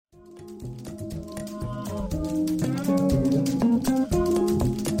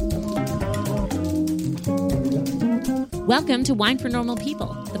Welcome to Wine for Normal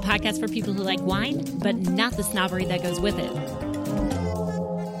People, the podcast for people who like wine, but not the snobbery that goes with it.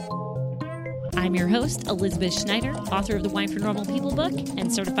 I'm your host, Elizabeth Schneider, author of the Wine for Normal People book and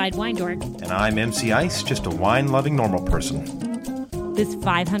certified wine dork. And I'm MC Ice, just a wine-loving normal person. This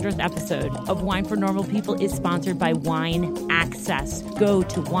 500th episode of Wine for Normal People is sponsored by Wine Access. Go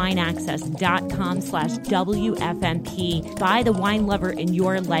to wineaccess.com/WFNP. Buy the wine lover in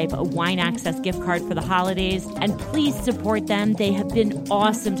your life a Wine Access gift card for the holidays. And please support them. They have been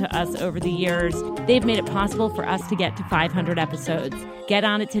awesome to us over the years. They've made it possible for us to get to 500 episodes. Get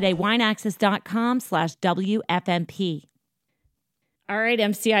on it today, wineaccess.com/WFNP. All right,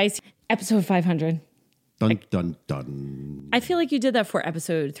 MCIs, episode 500. Dun, dun, dun. I feel like you did that for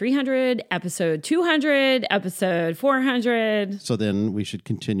episode 300, episode 200, episode 400. So then we should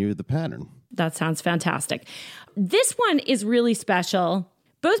continue the pattern. That sounds fantastic. This one is really special,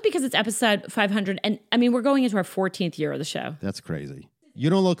 both because it's episode 500, and I mean, we're going into our 14th year of the show. That's crazy. You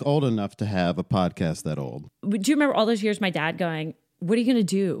don't look old enough to have a podcast that old. Do you remember all those years my dad going, what are you going to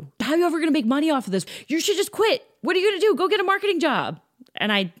do? How are you ever going to make money off of this? You should just quit. What are you going to do? Go get a marketing job.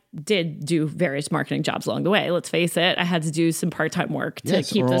 And I did do various marketing jobs along the way. Let's face it, I had to do some part-time work to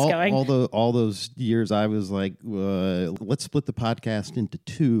keep this going. All those years I was like, let's split the podcast into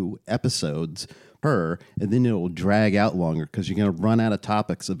 2 episodes per, and then it will drag out longer because you're going to run out of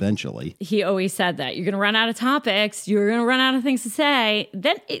topics eventually. He always said that. You're going to run out of topics. You're going to run out of things to say.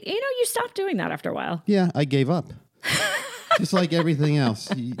 Then, you stop doing that after a while. Yeah, I gave up. Just like everything else.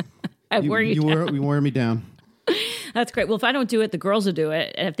 You wore me down. That's great. Well, if I don't do it, the girls will do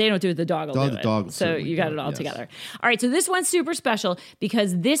it. And if they don't do it, the dog will do it. So you got it all together. All right. So this one's super special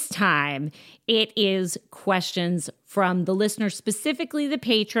because this time it is questions from the listeners, specifically the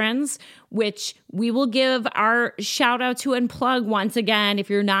patrons, which we will give our shout out to and plug once again. If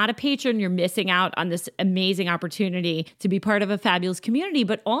you're not a patron, you're missing out on this amazing opportunity to be part of a fabulous community,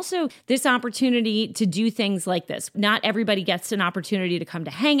 but also this opportunity to do things like this. Not everybody gets an opportunity to come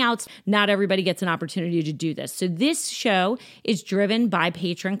to Hangouts. Not everybody gets an opportunity to do this. So this show is driven by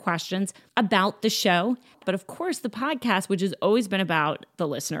patron questions about the show. But of course, the podcast, which has always been about the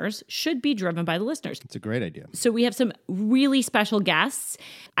listeners, should be driven by the listeners. It's a great idea. So we have some really special guests.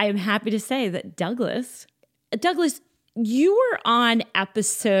 I am happy to say that Douglas, you were on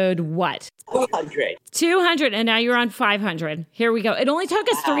episode what? 200, and now you're on 500. Here we go. It only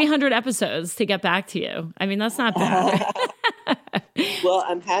took us 300 episodes to get back to you. I mean, that's not bad. Well,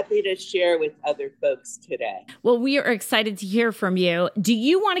 I'm happy to share with other folks today. Well, we are excited to hear from you. Do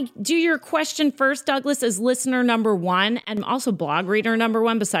you want to do your question first, Douglas, as listener number 1 and also blog reader number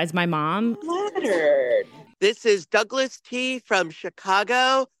 1 besides my mom? Flattered. This is Douglas T. from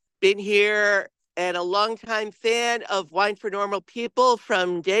Chicago. Been here and a longtime fan of Wine for Normal People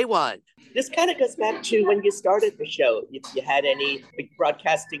from day one. This kind of goes back to when you started the show. If you had any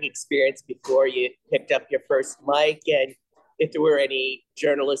broadcasting experience before you picked up your first mic, and if there were any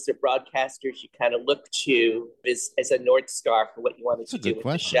journalists or broadcasters you kind of looked to as a North Star for what you wanted to do with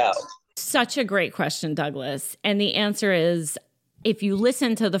the show. Such a great question, Douglas. And the answer is, if you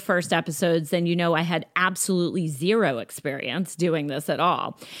listen to the first episodes, then you know I had absolutely zero experience doing this at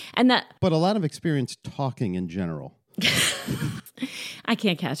all. But a lot of experience talking in general. I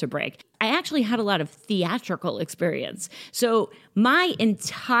can't catch a break. I actually had a lot of theatrical experience. So my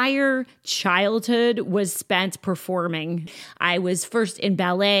entire childhood was spent performing. I was first in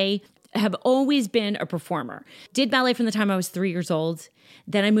ballet, have always been a performer. Did ballet from the time I was 3 years old.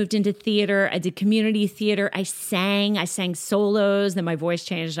 Then I moved into theater. I did community theater. I sang solos. Then my voice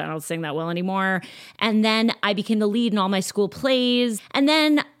changed. I don't sing that well anymore. And then I became the lead in all my school plays. And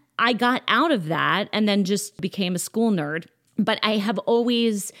then I got out of that and then just became a school nerd. But I have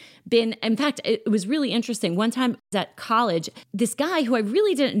always been, in fact, it was really interesting. One time at college, this guy who I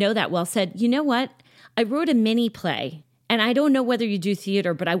really didn't know that well said, you know what? I wrote a mini play. And I don't know whether you do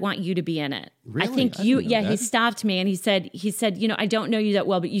theater, but I want you to be in it. Really? I think he stopped me and he said, I don't know you that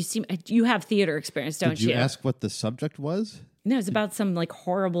well, but you have theater experience, don't you? Did you ask what the subject was? No, it was about some like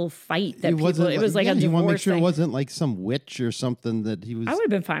horrible fight that it was like a divorce you want to make sure thing. It wasn't like some witch or something that he was. I would have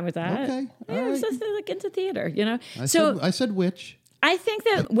been fine with that. Okay. I was just like into theater, you know? I said witch. I think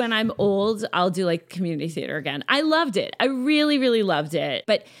that when I'm old, I'll do like community theater again. I loved it. I really, really loved it.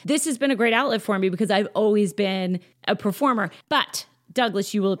 But this has been a great outlet for me because I've always been a performer. But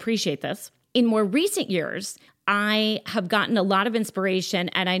Douglas, you will appreciate this. In more recent years, I have gotten a lot of inspiration,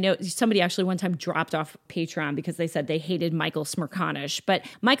 and I know somebody actually one time dropped off Patreon because they said they hated Michael Smerconish. But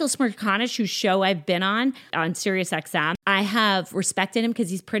Michael Smerconish, whose show I've been on SiriusXM, I have respected him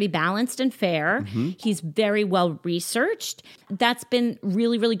because he's pretty balanced and fair. Mm-hmm. He's very well researched. that's been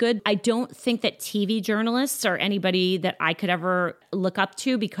really, really good. I don't think that TV journalists are anybody that I could ever look up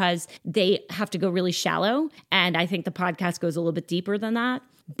to because they have to go really shallow. And I think the podcast goes a little bit deeper than that.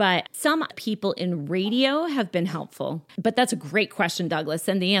 But some people in radio have been helpful. But that's a great question, Douglas.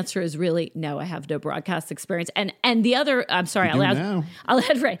 And the answer is really no, I have no broadcast experience. And the other, I'm sorry,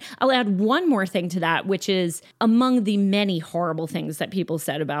 I'll add one more thing to that, which is among the many horrible things that people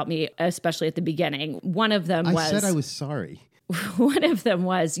said about me, especially at the beginning. One of them was... I said I was sorry. One of them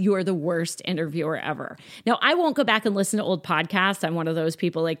was, you're the worst interviewer ever. Now, I won't go back and listen to old podcasts. I'm one of those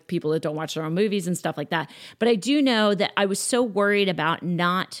people, like people that don't watch their own movies and stuff like that. But I do know that I was so worried about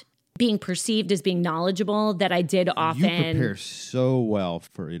not being perceived as being knowledgeable that I did often... You prepare so well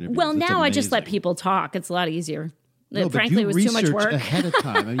for interviews. Well, now I just let people talk. It's a lot easier. No, frankly, it was too much work. Ahead of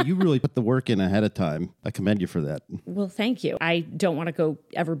time. I mean, you really put the work in ahead of time. I commend you for that. Well, thank you. I don't want to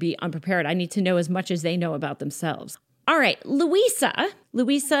ever be unprepared. I need to know as much as they know about themselves. All right,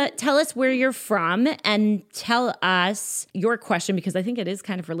 Louisa, tell us where you're from and tell us your question, because I think it is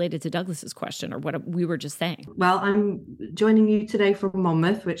kind of related to Douglas's question or what we were just saying. Well, I'm joining you today from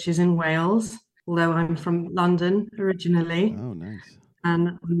Monmouth, which is in Wales, although I'm from London originally. Oh, nice.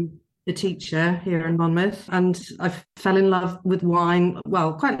 And I'm a teacher here in Monmouth. And I fell in love with wine,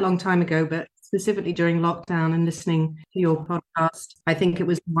 well, quite a long time ago, but specifically during lockdown and listening to your podcast. I think it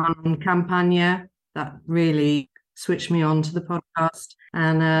was one on Campania that really switched me on to the podcast.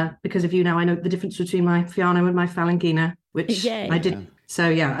 And because of you now, I know the difference between my Fiano and my Falangina, which Yay. I did. So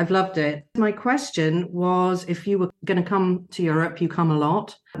yeah, I've loved it. My question was, if you were going to come to Europe, you come a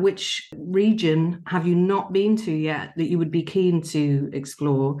lot. Which region have you not been to yet that you would be keen to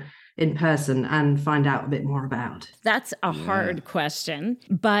explore in person and find out a bit more about? That's a hard question,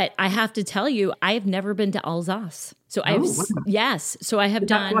 but I have to tell you, I have never been to Alsace. So I have, yes. So I have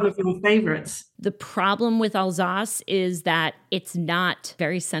done one of your favorites. The problem with Alsace is that it's not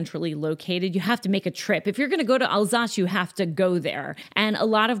very centrally located. You have to make a trip. If you're going to go to Alsace, you have to go there. And a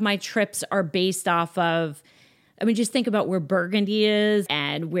lot of my trips are based off of, I mean, just think about where Burgundy is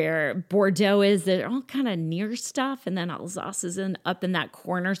and where Bordeaux is. They're all kind of near stuff. And then Alsace is up in that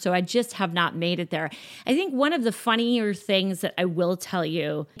corner. So I just have not made it there. I think one of the funnier things that I will tell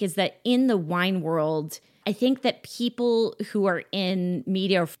you is that in the wine world, I think that people who are in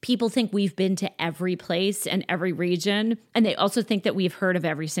media, people think we've been to every place and every region. And they also think that we've heard of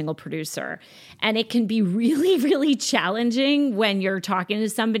every single producer. And it can be really, really challenging when you're talking to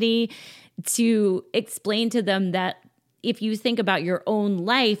somebody to explain to them that if you think about your own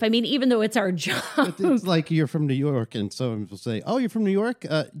life, I mean, even though it's our job. It's like you're from New York and someone will say, oh, you're from New York?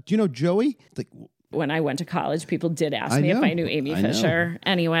 Do you know Joey? Like, when I went to college, people did ask me if I knew Amy Fisher.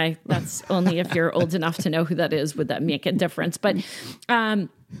 Anyway, that's only if you're old enough to know who that is, would that make a difference? But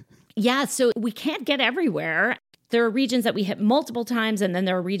yeah, so we can't get everywhere. There are regions that we hit multiple times, and then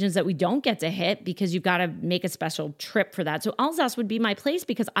there are regions that we don't get to hit because you've got to make a special trip for that. So Alsace would be my place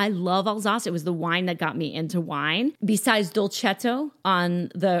because I love Alsace. It was the wine that got me into wine. Besides Dolcetto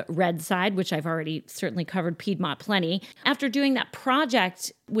on the red side, which I've already certainly covered Piedmont plenty. After doing that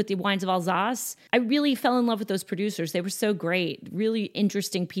project with the wines of Alsace, I really fell in love with those producers. They were so great, really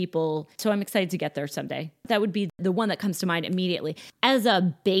interesting people. So I'm excited to get there someday. That would be the one that comes to mind immediately. As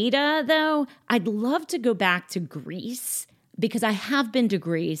a beta, though, I'd love to go back to Greece because I have been to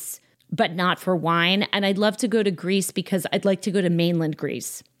Greece, but not for wine. And I'd love to go to Greece because I'd like to go to mainland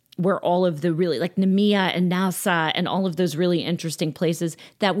Greece, where all of the really, like Nemea and Nasa and all of those really interesting places,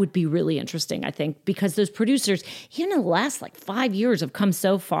 that would be really interesting, I think, because those producers, even in the last 5 years, have come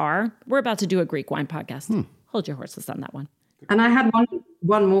so far. We're about to do a Greek wine podcast. Hold your horses on that one. And I had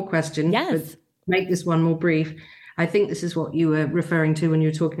one more question. Yes. Make this one more brief. I think this is what you were referring to when you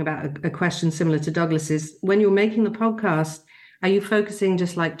were talking about a question similar to Douglas's. When you're making the podcast, are you focusing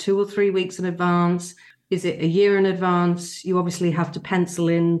just 2 or 3 weeks in advance? Is it a year in advance? You obviously have to pencil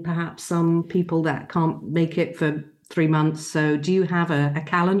in perhaps some people that can't make it for 3 months. So do you have a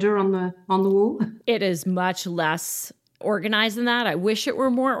calendar on the wall? It is much less organized than that. I wish it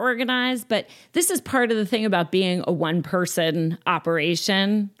were more organized, but this is part of the thing about being a one-person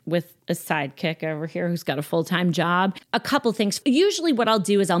operation with a sidekick over here who's got a full-time job. A couple things. Usually what I'll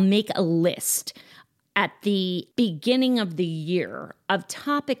do is I'll make a list at the beginning of the year of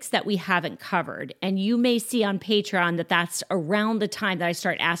topics that we haven't covered. And you may see on Patreon that that's around the time that I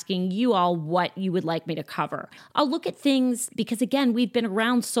start asking you all what you would like me to cover. I'll look at things because, again, we've been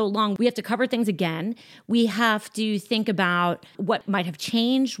around so long. We have to cover things again. We have to think about what might have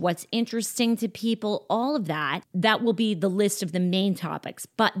changed, what's interesting to people, all of that. That will be the list of the main topics.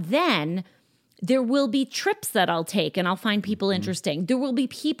 But then There will be trips that I'll take and I'll find people interesting. There will be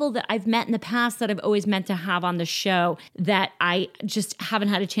people that I've met in the past that I've always meant to have on the show that I just haven't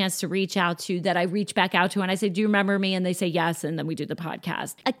had a chance to reach out to, that I reach back out to and I say, do you remember me? And they say yes, and then we do the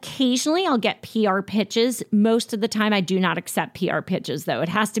podcast. Occasionally I'll get PR pitches. Most of the time I do not accept PR pitches though. It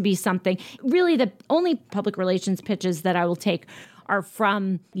has to be something, really the only public relations pitches that I will take are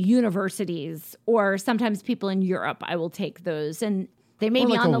from universities or sometimes people in Europe. I will take those and they may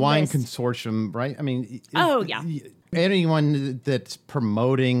be like on the a wine list. Consortium, right? I mean, yeah. Anyone that's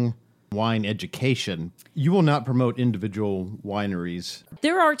promoting wine education, you will not promote individual wineries.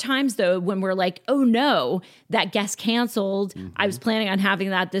 There are times, though, when we're like, oh, no, that guest canceled. I was planning on having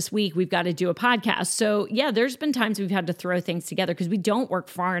that this week. We've got to do a podcast. So, yeah, there's been times we've had to throw things together because we don't work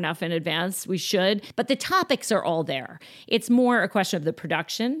far enough in advance. We should. But the topics are all there. It's more a question of the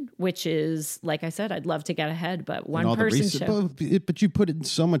production, which is, like I said, I'd love to get ahead, but one person show. But you put in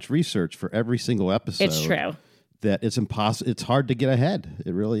so much research for every single episode. It's true. That it's impossible. It's hard to get ahead.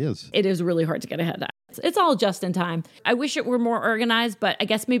 It really is. It is really hard to get ahead. It's all just in time. I wish it were more organized, but I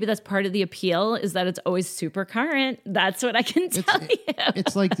guess maybe that's part of the appeal is that it's always super current. That's what I can tell you.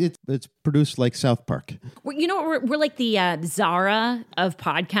 It's like it's produced like South Park. We're like the Zara of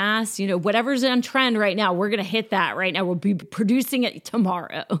podcasts. You know, whatever's on trend right now, we're going to hit that right now. We'll be producing it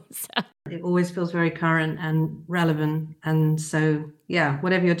tomorrow. So. It always feels very current and relevant. And so, yeah,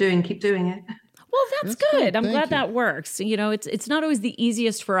 whatever you're doing, keep doing it. Well, that's good. I'm glad that works. You know, it's not always the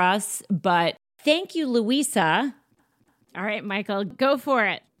easiest for us, but thank you, Louisa. All right, Michael, go for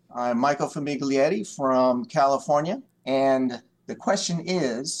it. I'm Michael Famiglietti from California. And the question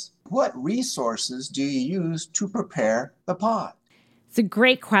is, what resources do you use to prepare the pod? It's a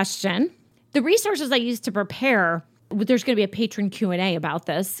great question. The resources I use to prepare, there's going to be a patron Q&A about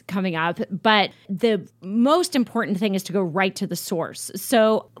this coming up, but the most important thing is to go right to the source.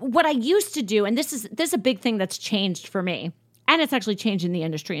 So what I used to do, and this is a big thing that's changed for me, and it's actually changed in the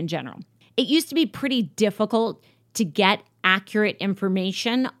industry in general. It used to be pretty difficult to get accurate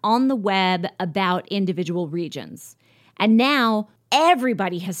information on the web about individual regions. And now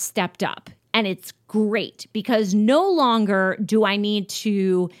everybody has stepped up, and it's great because no longer do I need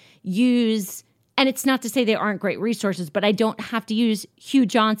to use, and it's not to say they aren't great resources, but I don't have to use Hugh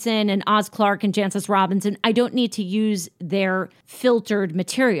Johnson and Oz Clarke and Jancis Robinson. I don't need to use their filtered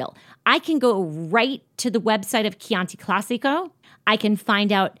material. I can go right to the website of Chianti Classico. I can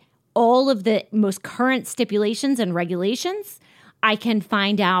find out all of the most current stipulations and regulations. I can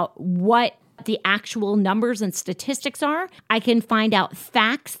find out what the actual numbers and statistics are. I can find out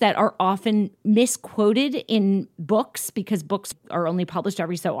facts that are often misquoted in books because books are only published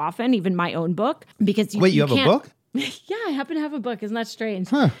every so often, even my own book. Because you have a book? Yeah, I happen to have a book. Isn't that strange?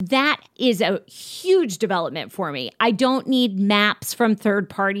 Huh. That is a huge development for me. I don't need maps from third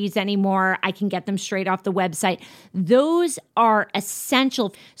parties anymore. I can get them straight off the website. Those are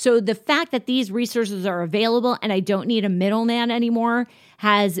essential. So the fact that these resources are available and I don't need a middleman anymore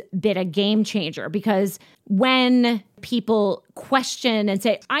has been a game changer, because when people question and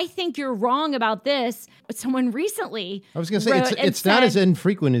say, I think you're wrong about this, someone recently I was going to say, it's not as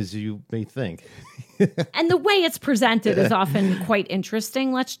infrequent as you may think. And the way it's presented is often quite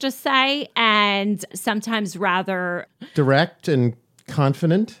interesting, let's just say, and sometimes rather direct and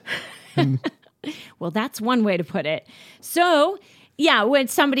confident. Well, that's one way to put it. So, yeah, when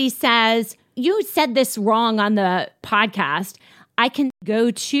somebody says, you said this wrong on the podcast, I can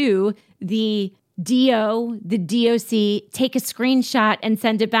go to the DO, the DOC, take a screenshot and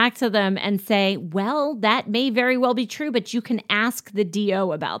send it back to them and say, well, that may very well be true, but you can ask the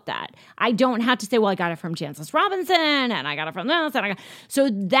DO about that. I don't have to say, well, I got it from Jancis Robinson and I got it from this. So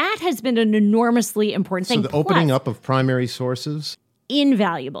that has been an enormously important thing. So the opening up of primary sources?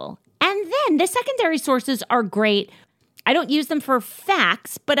 Invaluable. And then the secondary sources are great. I don't use them for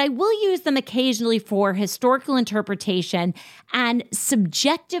facts, but I will use them occasionally for historical interpretation and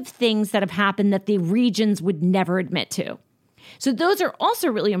subjective things that have happened that the regions would never admit to. So those are also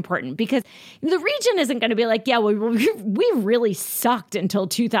really important because the region isn't going to be like, yeah, well, we really sucked until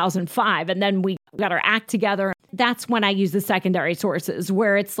 2005, and then we got our act together. That's when I use the secondary sources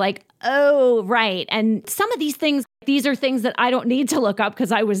where it's like, oh, right. And some of these things, these are things that I don't need to look up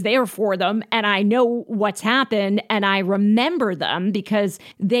because I was there for them and I know what's happened and I remember them because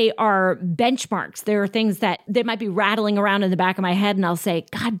they are benchmarks. There are things that they might be rattling around in the back of my head and I'll say,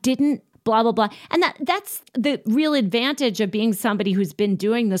 God, didn't blah, blah, blah. And that's the real advantage of being somebody who's been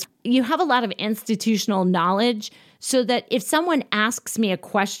doing this. You have a lot of institutional knowledge so that if someone asks me a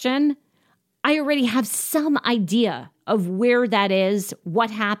question, I already have some idea of where that is, what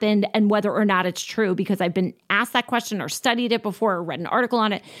happened, and whether or not it's true because I've been asked that question or studied it before or read an article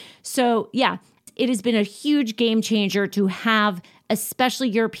on it. So yeah, it has been a huge game changer to have especially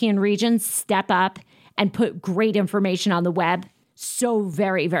European regions step up and put great information on the web. So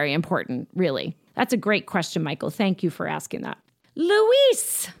very, very important, really. That's a great question, Michael. Thank you for asking that.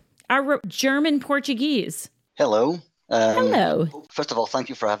 Luis, our German Portuguese. Hello. Hello. First of all, thank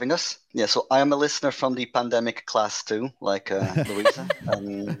you for having us. Yeah, so I am a listener from the pandemic class too, like Louisa.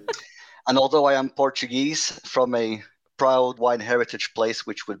 And although I am Portuguese from a proud wine heritage place,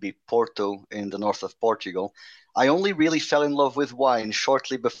 which would be Porto in the north of Portugal, I only really fell in love with wine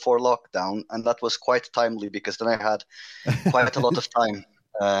shortly before lockdown, and that was quite timely because then I had quite a lot of time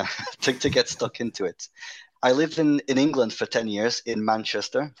to get stuck into it. I lived in England for 10 years in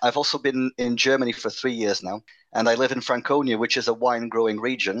Manchester. I've also been in Germany for 3 years now, and I live in Franconia, which is a wine-growing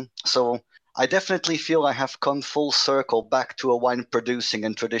region. So I definitely feel I have come full circle back to a wine-producing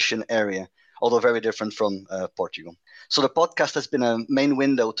and tradition area, although very different from Portugal. So the podcast has been a main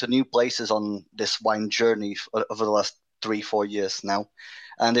window to new places on this wine journey over the last 3-4 years now.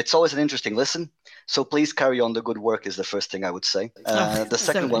 And it's always an interesting listen. So please carry on the good work is the first thing I would say. The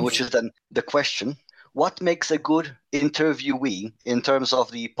second one, which is then the question, what makes a good interviewee in terms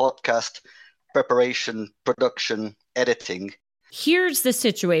of the podcast preparation, production, editing? Here's the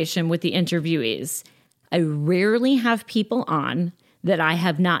situation with the interviewees. I rarely have people on that I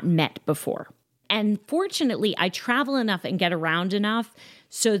have not met before. And fortunately, I travel enough and get around enough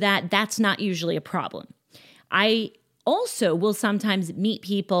so that that's not usually a problem. I also will sometimes meet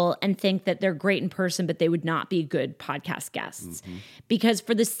people and think that they're great in person, but they would not be good podcast guests. Mm-hmm. Because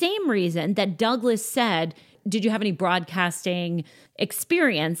for the same reason that Douglas said, did you have any broadcasting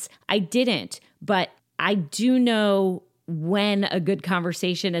experience? I didn't, but I do know when a good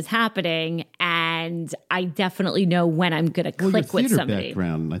conversation is happening, and I definitely know when I'm going to click with somebody. Your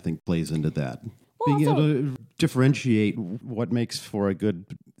background, I think, plays into that. Well, being able to differentiate what makes for a good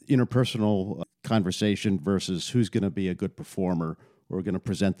interpersonal conversation versus who's going to be a good performer or going to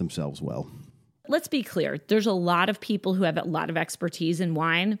present themselves well. Let's be clear. There's a lot of people who have a lot of expertise in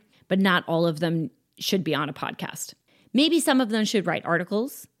wine, but not all of them should be on a podcast. Maybe some of them should write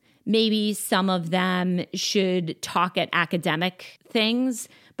articles. Maybe some of them should talk at academic things,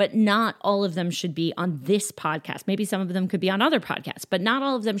 but not all of them should be on this podcast. Maybe some of them could be on other podcasts, but not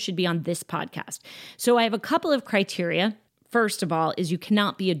all of them should be on this podcast. So I have a couple of criteria. First of all, is you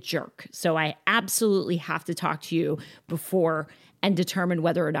cannot be a jerk. So I absolutely have to talk to you before and determine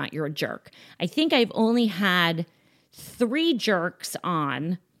whether or not you're a jerk. I think I've only had 3 jerks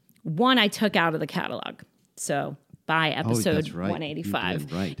on. One I took out of the catalog. So by episode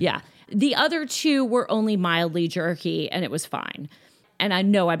 185. Right. Yeah. The other 2 were only mildly jerky, and it was fine. And I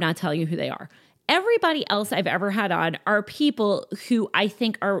know I'm not telling you who they are. Everybody else I've ever had on are people who I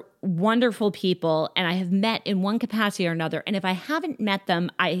think are wonderful people, and I have met in one capacity or another. And if I haven't met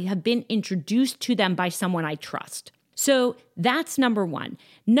them, I have been introduced to them by someone I trust. So that's number 1.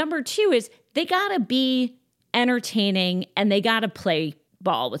 Number 2 is they got to be entertaining, and they got to play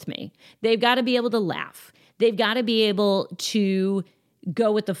ball with me. They've got to be able to laugh. They've got to be able to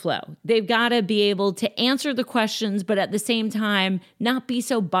go with the flow. They've got to be able to answer the questions, but at the same time, not be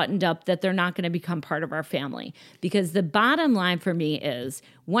so buttoned up that they're not going to become part of our family. Because the bottom line for me is,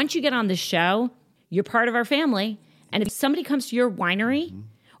 once you get on the show, you're part of our family. And if somebody comes to your winery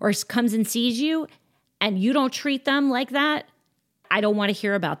or comes and sees you and you don't treat them like that, I don't want to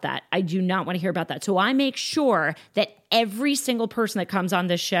hear about that. I do not want to hear about that. So I make sure that every single person that comes on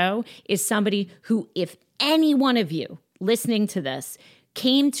this show is somebody who, if any one of you listening to this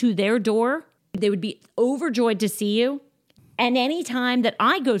came to their door, they would be overjoyed to see you. And anytime that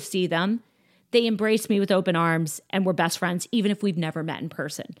I go see them, they embrace me with open arms and we're best friends, even if we've never met in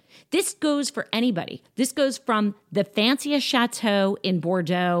person. This goes for anybody. This goes from the fanciest chateau in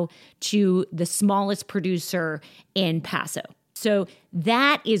Bordeaux to the smallest producer in Paso. So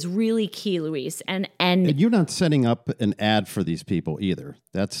that is really key, Luis. And you're not setting up an ad for these people either.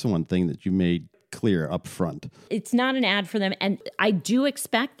 That's one thing that you made clear up front. It's not an ad for them. And I do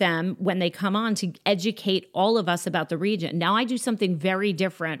expect them, when they come on, to educate all of us about the region. Now, I do something very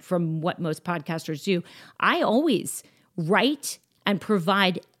different from what most podcasters do. I always write and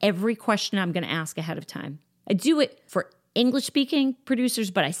provide every question I'm going to ask ahead of time. I do it for English-speaking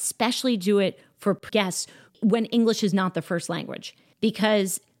producers, but I especially do it for guests when English is not the first language.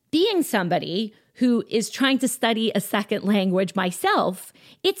 Because being somebody who is trying to study a second language myself,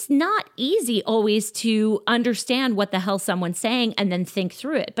 it's not easy always to understand what the hell someone's saying and then think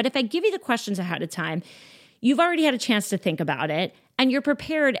through it. But if I give you the questions ahead of time, you've already had a chance to think about it and you're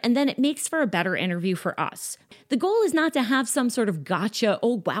prepared, and then it makes for a better interview for us. The goal is not to have some sort of gotcha,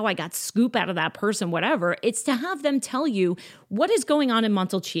 oh, wow, I got scoop out of that person, whatever. It's to have them tell you what is going on in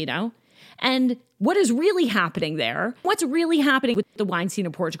Montalcino and what is really happening there, what's really happening with the wine scene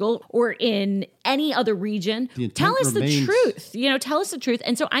in Portugal or in any other region. Tell us the truth. Tell us the truth.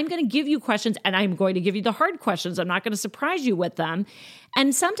 And so I'm going to give you questions, and I'm going to give you the hard questions. I'm not going to surprise you with them.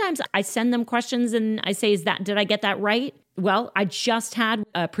 And sometimes I send them questions and I say, did I get that right? Well, I just had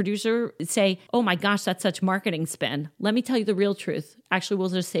a producer say, oh my gosh, that's such marketing spin. Let me tell you the real truth. Actually, we'll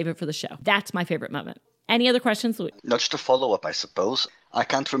just save it for the show. That's my favorite moment. Any other questions, Louis? No, just a follow-up, I suppose. I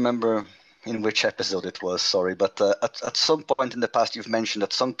can't remember in which episode it was, sorry, but at some point in the past you've mentioned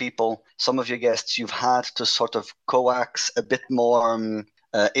that some of your guests, you've had to sort of coax a bit more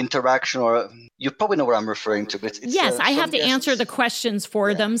interaction, or you probably know what I'm referring to. But yes, I have to answer the questions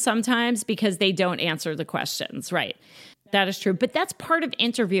for them sometimes because they don't answer the questions, right? That is true. But that's part of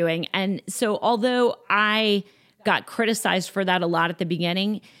interviewing. And so although I got criticized for that a lot at the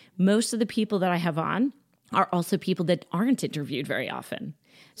beginning, most of the people that I have on are also people that aren't interviewed very often.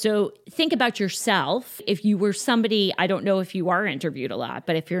 So think about yourself. If you were somebody, I don't know if you are interviewed a lot,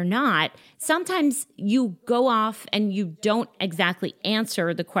 but if you're not, sometimes you go off and you don't exactly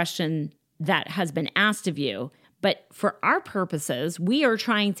answer the question that has been asked of you. But for our purposes, we are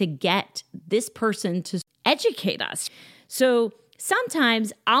trying to get this person to educate us. So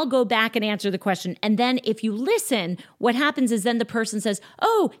sometimes I'll go back and answer the question. And then if you listen, what happens is then the person says,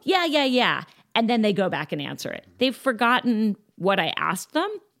 oh, yeah. And then they go back and answer it. They've forgotten what I asked them.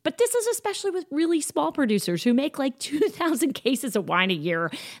 But this is especially with really small producers who make like 2,000 cases of wine a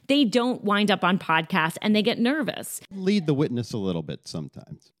year. They don't wind up on podcasts and they get nervous. Lead the witness a little bit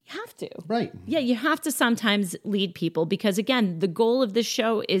sometimes. You have to. Right. Yeah, you have to sometimes lead people because, again, the goal of this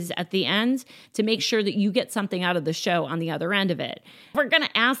show is at the end to make sure that you get something out of the show on the other end of it. If we're going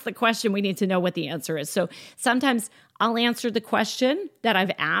to ask the question, we need to know what the answer is. So sometimes I'll answer the question that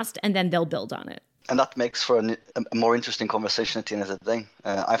I've asked and then they'll build on it. And that makes for a more interesting conversation at the end of the day.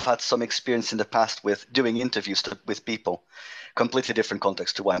 I've had some experience in the past with doing interviews with people, completely different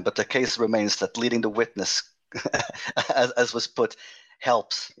context to wine. But the case remains that leading the witness, as was put,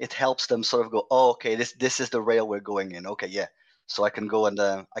 helps. It helps them sort of go, oh, okay, this is the rail we're going in. Okay, yeah. So I can go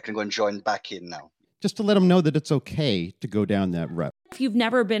and join back in now. Just to let them know that it's okay to go down that route. If you've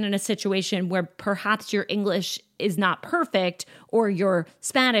never been in a situation where perhaps your English is not perfect, or your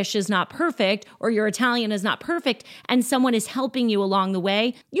Spanish is not perfect, or your Italian is not perfect, and someone is helping you along the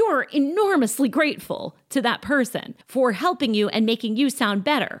way, you are enormously grateful to that person for helping you and making you sound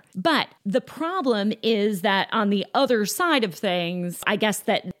better. But the problem is that on the other side of things, I guess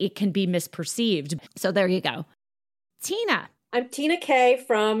that it can be misperceived. So there you go. Tina. I'm Tina Kay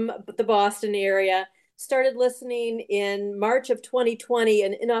from the Boston area. Started listening in March of 2020,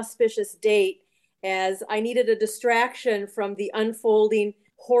 an inauspicious date, as I needed a distraction from the unfolding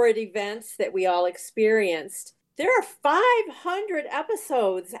horrid events that we all experienced. There are 500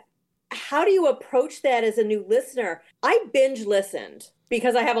 episodes. How do you approach that as a new listener? I binge listened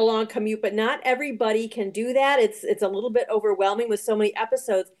because I have a long commute, but not everybody can do that. It's a little bit overwhelming with so many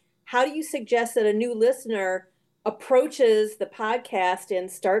episodes. How do you suggest that a new listener approaches the podcast and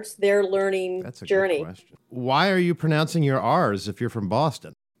starts their learning That's a journey? Good question. Why are you pronouncing your R's if you're from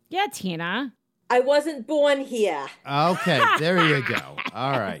Boston? Yeah, Tina. I wasn't born here. Okay, there you go.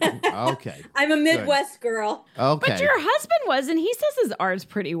 All right. Okay. I'm a Midwest girl. Okay. But your husband was, and he says his R's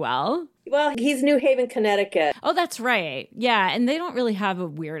pretty well. Well, he's New Haven, Connecticut. Oh, that's right. Yeah, and they don't really have a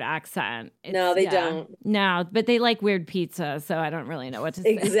weird accent. No, they don't. No, but they like weird pizza, so I don't really know what to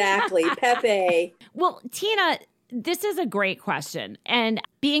say. Exactly. Pepe. Well, Tina, this is a great question. And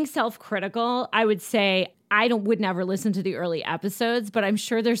being self-critical, I would say I would never listen to the early episodes, but I'm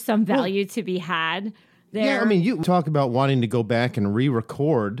sure there's some value to be had there. Yeah, I mean, you talk about wanting to go back and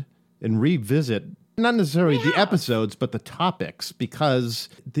re-record and revisit, not necessarily the episodes, but the topics, because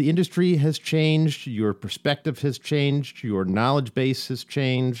the industry has changed, your perspective has changed, your knowledge base has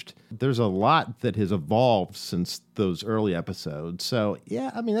changed. There's a lot that has evolved since those early episodes. So,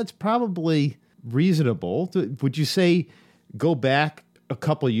 yeah, I mean, that's probably reasonable. Would you say go back a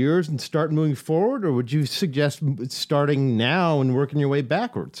couple of years and start moving forward, or would you suggest starting now and working your way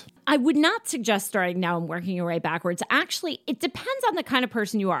backwards? I would not suggest starting now and working your way backwards. Actually, it depends on the kind of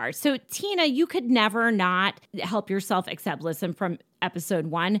person you are. So, Tina, you could never not help yourself except listen from episode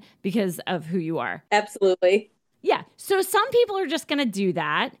 1 because of who you are. Absolutely. Yeah. So some people are just going to do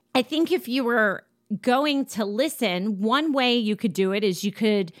that. I think if you were going to listen, one way you could do it is you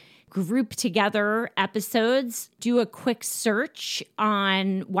could group together episodes, do a quick search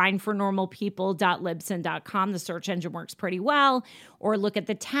on winefornormalpeople.libsyn.com. The search engine works pretty well. Or look at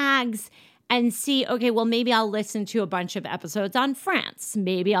the tags and see, okay, well, maybe I'll listen to a bunch of episodes on France.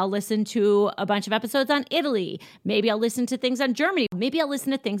 Maybe I'll listen to a bunch of episodes on Italy. Maybe I'll listen to things on Germany. Maybe I'll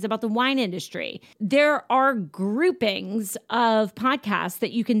listen to things about the wine industry. There are groupings of podcasts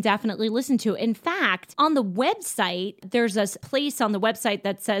that you can definitely listen to. In fact, on the website, there's a place on the website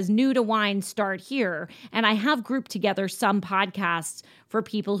that says new to wine, start here. And I have grouped together some podcasts for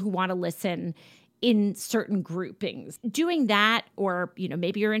people who want to listen in certain groupings. Doing that, or,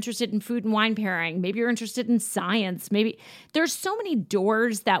 maybe you're interested in food and wine pairing, maybe you're interested in science, maybe there's so many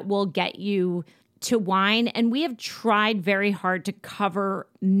doors that will get you to wine. And we have tried very hard to cover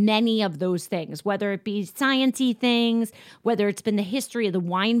many of those things, whether it be sciencey things, whether it's been the history of the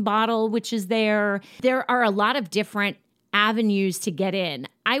wine bottle, which is there. There are a lot of different avenues to get in.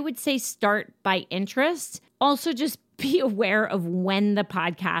 I would say start by interest. Also, just be aware of when the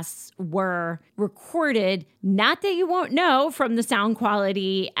podcasts were recorded. Not that you won't know from the sound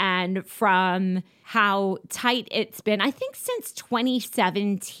quality and from how tight it's been. I think since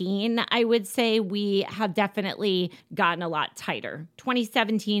 2017, I would say we have definitely gotten a lot tighter.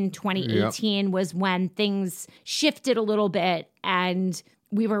 2017, 2018 was when things shifted a little bit and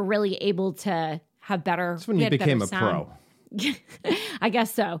we were really able to have better. That's when you became a pro. I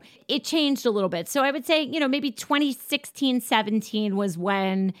guess so. It changed a little bit. So I would say, maybe 2016, 17 was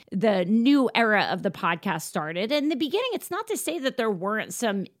when the new era of the podcast started. In the beginning, it's not to say that there weren't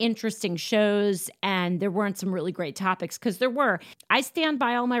some interesting shows and there weren't some really great topics, because there were. I stand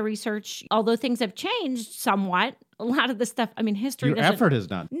by all my research, although things have changed somewhat. A lot of the stuff, history Your effort has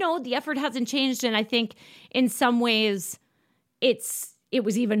not. No, the effort hasn't changed. And I think in some ways it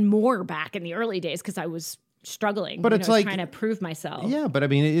was even more back in the early days because I was struggling, but it's like trying to prove myself. Yeah, but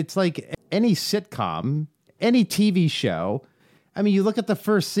it's like any sitcom, any TV show. You look at the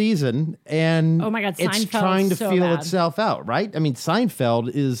first season and oh my God, it's Seinfeld trying to so feel bad. itself out, right? Seinfeld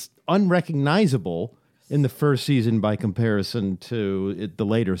is unrecognizable in the first season by comparison to the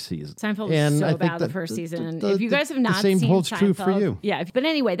later seasons. Seinfeld was so bad the first season. If you guys have not seen the same holds Seinfeld, true for you. Yeah, but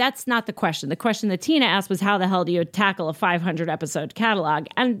anyway, that's not the question. The question that Tina asked was, how the hell do you tackle a 500 episode catalog?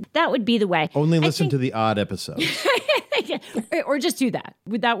 And that would be the way. Only listen to the odd episodes. Or just do that.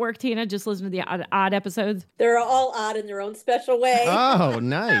 Would that work, Tina? Just listen to the odd episodes? They're all odd in their own special way. Oh,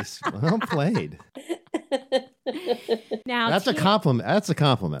 nice. Well played. Now that's a compliment. That's a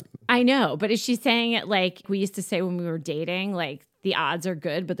compliment. I know, but is she saying it like we used to say when we were dating, like the odds are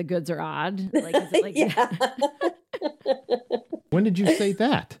good, but the goods are odd? Like, is it like yeah. When did you say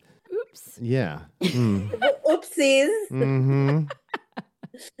that? Oops. Yeah. Oopsies. Mm-hmm.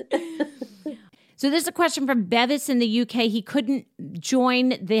 So there's a question from Bevis in the UK. He couldn't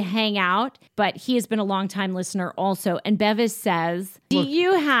join the hangout, but he has been a longtime listener also. And Bevis says, do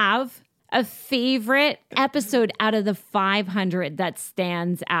you have a favorite episode out of the 500 that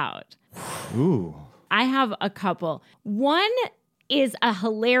stands out? Ooh. I have a couple. One is a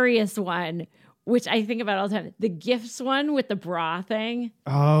hilarious one, which I think about all the time. The gifts one with the bra thing.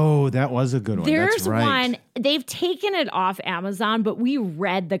 Oh, that was a good one. There's That's right. one. They've taken it off Amazon, but we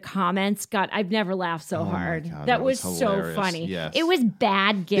read the comments. God, I've never laughed so hard. God, that was so hilarious. funny. Yes. It was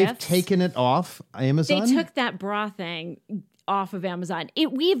bad gifts. They've taken it off Amazon? They took that bra thing off of Amazon.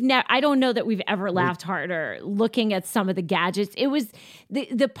 I don't know that we've ever laughed harder looking at some of the gadgets. It was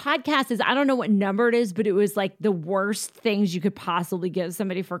the podcast is, I don't know what number it is, but it was like the worst things you could possibly give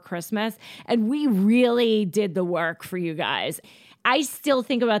somebody for Christmas. And we really did the work for you guys. I still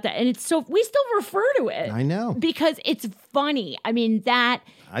think about that. And we still refer to it. I know. Because it's funny. I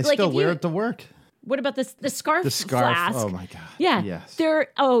still wear it to work. What about the scarf? The scarf. Flask? Oh my God. Yeah. Yes.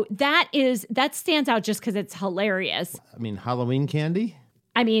 That stands out just because it's hilarious. Halloween candy.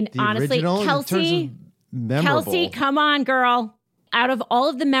 Honestly, original, Kelsey, memorable. come on, girl. Out of all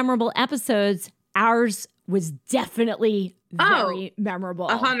of the memorable episodes, ours was definitely very memorable.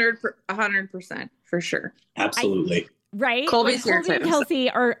 100% for sure. Absolutely. Right? Colby's here Colby and too. Kelsey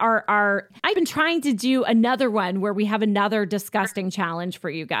are I've been trying to do another one where we have another disgusting challenge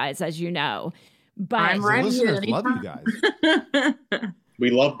for you guys, as you know. But I'm ready. Listeners love you guys. We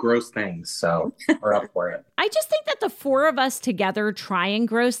love gross things, so we're up for it. I just think that the four of us together trying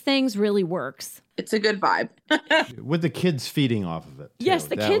gross things really works. It's a good vibe. With the kids feeding off of it. too. Yes,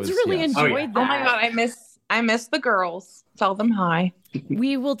 the That kids was- really yes. enjoyed that. Oh my God, I miss the girls. Tell them hi.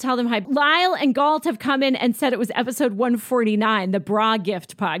 We will tell them hi. Lyle and Galt have come in and said it was episode 149, the bra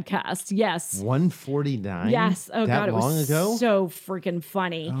gift podcast. Yes. 149? Yes. Oh, that God, it long was ago? so freaking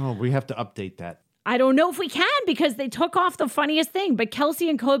funny. Oh, we have to update that. I don't know if we can because they took off the funniest thing, but Kelsey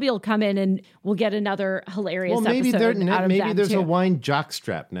and Kobe will come in and we'll get another hilarious Well, maybe episode out of maybe them there's too. a wine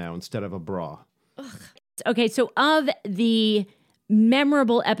jockstrap now instead of a bra. Okay, so of the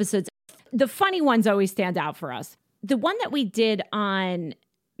memorable episodes, The funny ones always stand out for us. The one that we did on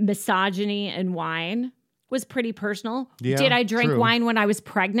misogyny and wine was pretty personal. Yeah, did I drink true. wine when I was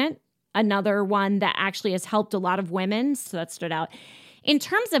pregnant? Another one that actually has helped a lot of women. So that stood out. In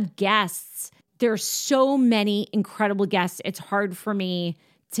terms of guests, there are so many incredible guests. It's hard for me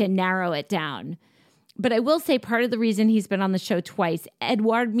to narrow it down. But I will say part of the reason he's been on the show twice,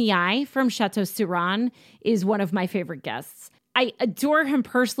 Edouard Miaille from Chateau Siran is one of my favorite guests. I adore him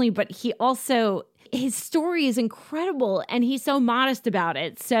personally, but he also, his story is incredible and he's so modest about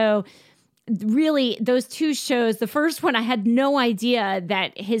it. So really, those two shows, the first one, I had no idea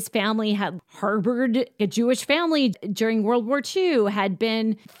that his family had harbored a Jewish family during World War II, had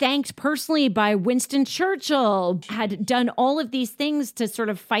been thanked personally by Winston Churchill, had done all of these things to sort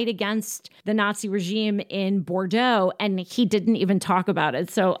of fight against the Nazi regime in Bordeaux, and he didn't even talk about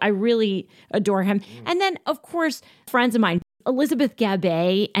it. So I really adore him. And then, of course, friends of mine, Elizabeth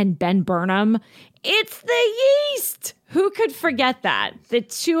Gabay and Ben Burnham. It's the yeast. Who could forget that? The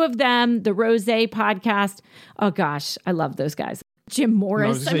two of them, the Rosé podcast. Oh gosh, I love those guys. Jim Morris. No, I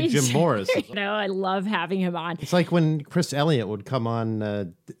was gonna say Jim Morris. No, I love having him on. It's like when Chris Elliott would come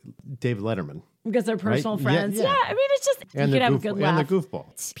on David Letterman. Because they're personal friends. Yeah. I mean, it's just, And you could have a good laugh. And the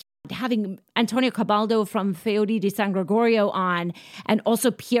goofball. Having Antonio Cabaldo from Feudi di San Gregorio on, and also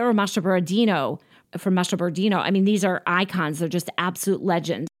Piero Mastroburadino from Mastroburadino. I mean, these are icons. They're just absolute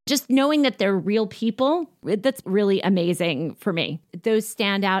legends. Just knowing that they're real people, that's really amazing for me. Those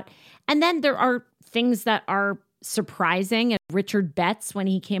stand out. And then there are things that are surprising. Richard Betts, when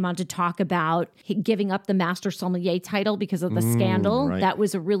he came on to talk about giving up the Master Sommelier title because of the scandal, right. That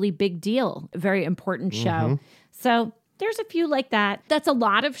was a really big deal, a very important show. So there's a few like that. That's a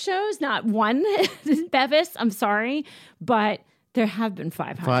lot of shows, not one, Bevis, I'm sorry, but there have been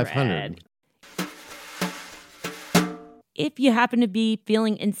 500. 500. If you happen to be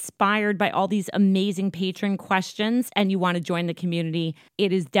feeling inspired by all these amazing patron questions and you want to join the community,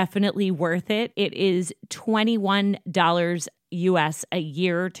 it is definitely worth it. It is $21 US a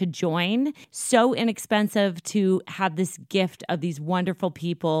year to join. So inexpensive to have this gift of these wonderful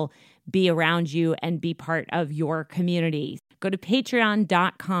people be around you and be part of your community. Go to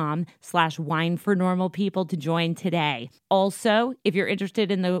patreon.com/winefornormalpeople to join today. Also, if you're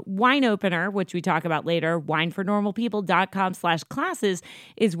interested in the wine opener, which we talk about later, winefornormalpeople.com/classes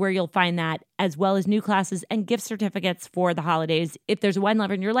is where you'll find that, as well as new classes and gift certificates for the holidays if there's a wine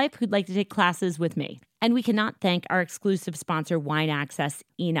lover in your life who'd like to take classes with me. And we cannot thank our exclusive sponsor, Wine Access,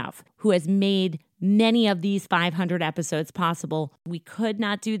 enough, who has made many of these 500 episodes possible. We could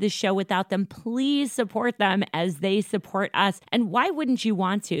not do this show without them. Please support them as they support us. And why wouldn't you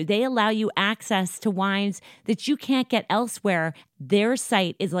want to? They allow you access to wines that you can't get elsewhere. Their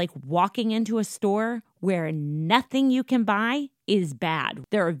site is like walking into a store where nothing you can buy is bad.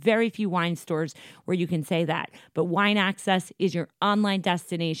 There are very few wine stores where you can say that, but Wine Access is your online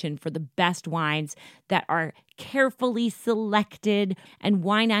destination for the best wines that are carefully selected. And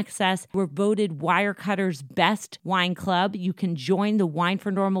Wine Access were voted Wirecutter's best wine club. You can join the Wine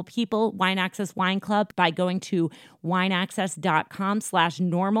for Normal People Wine Access Wine Club by going to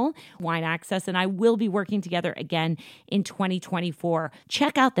wineaccess.com/normal. Wine Access and I will be working together again in 2024.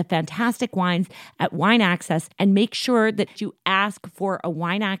 Check out the fantastic wines at Wine Access and make sure that you ask for a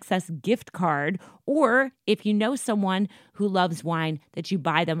Wine Access gift card, or if you know someone who loves wine, that you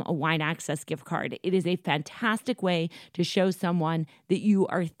buy them a Wine Access gift card. It is a fantastic way to show someone that you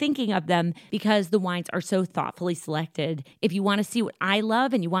are thinking of them because the wines are so thoughtfully selected. If you want to see what I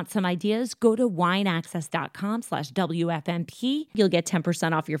love and you want some ideas, go to wineaccess.com/WFNP. You'll get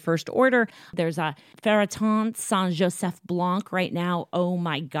 10% off your first order. There's a Ferraton Saint-Joseph Blanc right now. Oh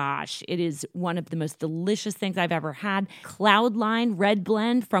my gosh. It is one of the most delicious things I've ever had. Cloudline Red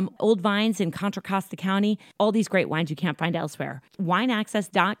Blend from Old Vines in Contra Costa County. All these great wines you can't find elsewhere.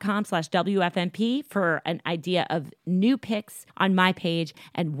 Wineaccess.com/WFNP for an idea of new picks on my page,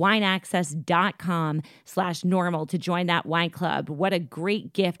 and wineaccess.com/normal to join that wine club. What a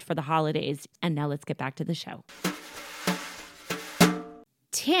great gift for the holidays. And now let's get back to the show.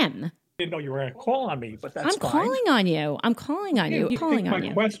 Tim. Didn't know you were going to call on me, but that's fine. I'm calling on you. I'm calling on you.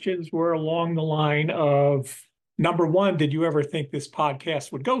 My questions were along the line of, number one, did you ever think this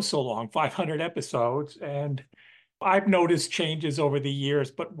podcast would go so long, 500 episodes? And I've noticed changes over the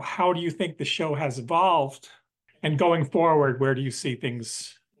years, but how do you think the show has evolved? And going forward, where do you see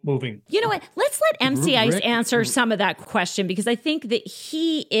things moving? You know what? Let's let MC Ice answer some of that question, because I think that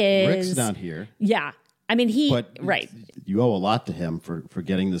he is... Rick's not here. Yeah. I mean, right. You owe a lot to him for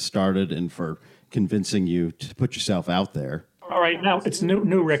getting this started and for convincing you to put yourself out there. All right, now it's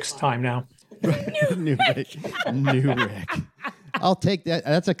new Rick's time now. New Rick. I'll take that.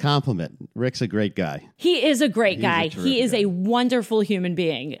 That's a compliment. Rick's a great guy. He is a great He's guy. a terrific He is guy. a wonderful human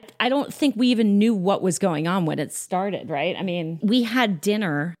being. I don't think we even knew what was going on when it started, right? I mean, we had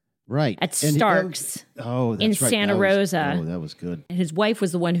dinner Right. at And- Stark's Oh, that's in right. Santa Rosa. Oh, that was good. And his wife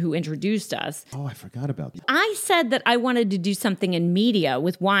was the one who introduced us. Oh, I forgot about that. I said that I wanted to do something in media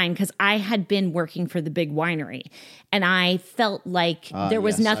with wine because I had been working for the big winery. And I felt like there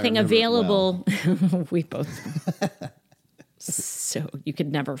was yes, I nothing remember it available. We both. So you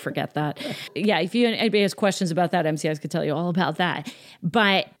could never forget that. Yeah, if anybody has questions about that, MCIs could tell you all about that.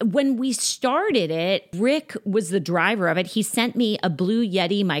 But when we started it, Rick was the driver of it. He sent me a Blue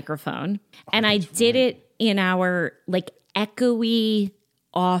Yeti microphone, and I did it in our like echoey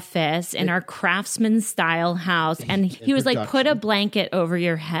office in our craftsman style house. And he was like, put a blanket over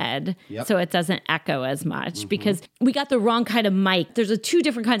your head so it doesn't echo as much because we got the wrong kind of mic. There's two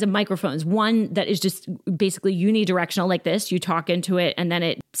different kinds of microphones. One that is just basically unidirectional like this. You talk into it and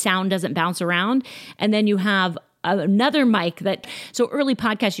then sound doesn't bounce around. And then you have another mic so early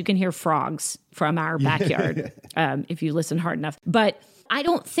podcasts, you can hear frogs from our backyard if you listen hard enough. But I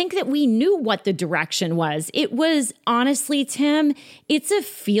don't think that we knew what the direction was. It was honestly, Tim, it's a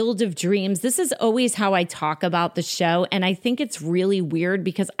field of dreams. This is always how I talk about the show. And I think it's really weird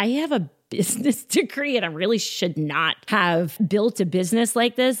because I have a business degree and I really should not have built a business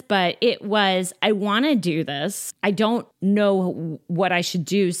like this, but it was, I want to do this. I don't know what I should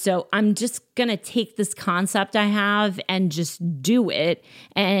do. So I'm just going to take this concept I have and just do it.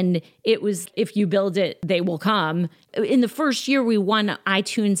 And it was, if you build it, they will come. In the first year, we won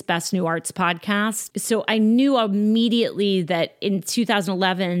iTunes Best New Arts Podcast. So I knew immediately that in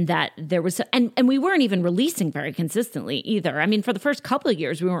 2011 that there was, and we weren't even releasing very consistently either. I mean, for the first couple of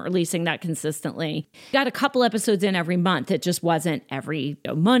years, we weren't releasing that consistently. Got a couple episodes in every month. It just wasn't every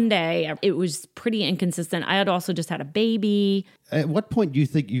Monday. It was pretty inconsistent. I had also just had a baby. At what point do you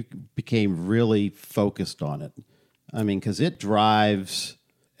think you became really focused on it? I mean, because it drives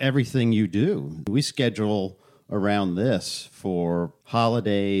everything you do. We schedule around this for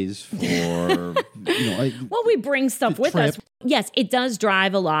holidays, for, well, we bring stuff with us. Yes, it does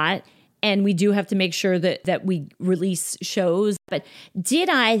drive a lot. And we do have to make sure that we release shows. But did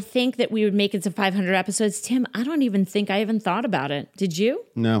I think that we would make it to 500 episodes? Tim, I don't even think I even thought about it. Did you?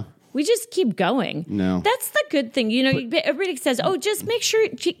 No. We just keep going. No. That's the good thing. Everybody says, oh, just make sure you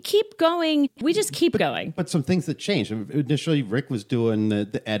keep going. We just keep going. But some things that changed. Initially, Rick was doing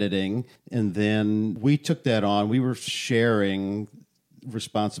the editing, and then we took that on. We were sharing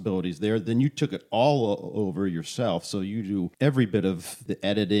responsibilities there. Then you took it all over yourself. So you do every bit of the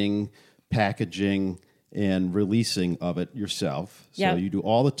editing, packaging, and releasing of it yourself. So you do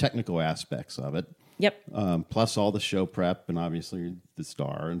all the technical aspects of it. Yep. Plus all the show prep and obviously the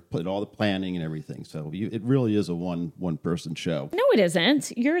star and put all the planning and everything. So it really is a one person show. No, it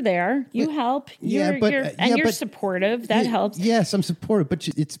isn't. You're there. You help. You're supportive. That helps. Yes, I'm supportive, but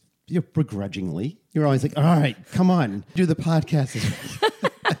it's begrudgingly. You're always like, all right, come on, do the podcast.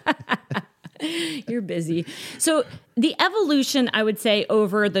 You're busy. So the evolution, I would say,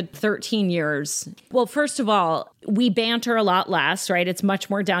 over the 13 years. Well, first of all, we banter a lot less, right? It's much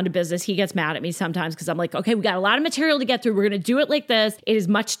more down to business. He gets mad at me sometimes because I'm like, okay, we got a lot of material to get through. We're going to do it like this. It is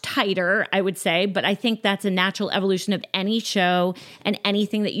much tighter, I would say. But I think that's a natural evolution of any show and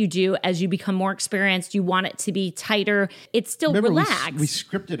anything that you do. As you become more experienced, you want it to be tighter. It's still relaxed. We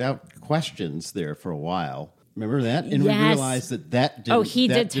scripted out questions there for a while. Remember that? And yes. we realized that didn't. Oh, he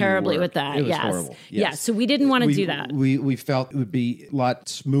did terribly with that. It was yes. horrible. Yes. Yeah, so we didn't want to do that. We felt it would be a lot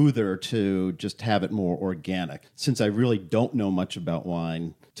smoother to just have it more organic. Since I really don't know much about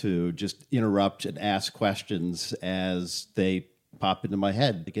wine, to just interrupt and ask questions as they pop into my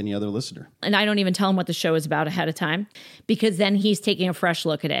head like any other listener. And I don't even tell him what the show is about ahead of time because then he's taking a fresh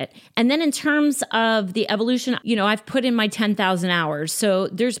look at it. And then in terms of the evolution, I've put in my 10,000 hours. So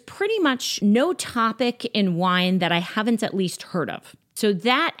there's pretty much no topic in wine that I haven't at least heard of. So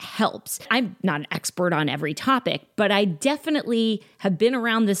that helps. I'm not an expert on every topic, but I definitely have been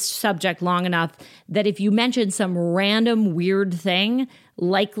around this subject long enough that if you mention some random weird thing,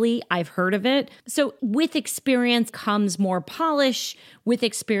 likely I've heard of it. So with experience comes more polish. With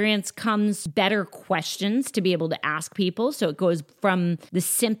experience comes better questions to be able to ask people. So it goes from the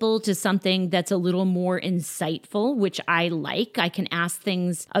simple to something that's a little more insightful, which I like. I can ask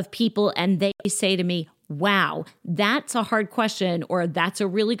things of people and they say to me, wow, that's a hard question, or that's a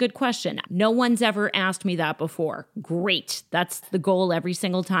really good question. No one's ever asked me that before. Great. That's the goal every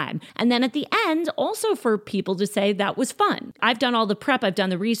single time. And then at the end, also for people to say that was fun. I've done all the prep, I've done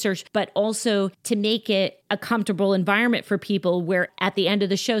the research, but also to make it a comfortable environment for people where at the end of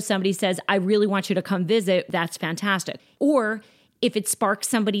the show, somebody says, I really want you to come visit. That's fantastic. Or if it sparks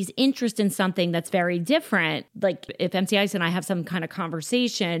somebody's interest in something that's very different, like if MC Ice and I have some kind of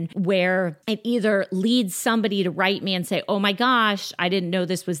conversation where it either leads somebody to write me and say, oh my gosh, I didn't know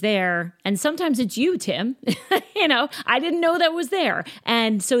this was there. And sometimes it's you, Tim. I didn't know that was there.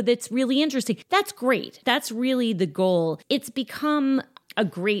 And so that's really interesting. That's great. That's really the goal. It's become a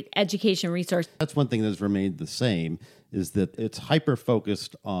great education resource. That's one thing that's remained the same, is that it's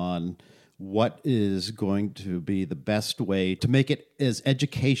hyper-focused on what is going to be the best way to make it as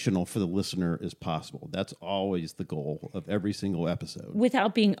educational for the listener as possible. That's always the goal of every single episode.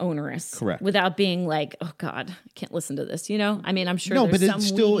 Without being onerous. Correct. Without being like, oh God, I can't listen to this, I mean, I'm sure no, there's but some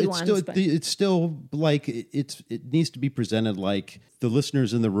it's still like it needs to be presented like the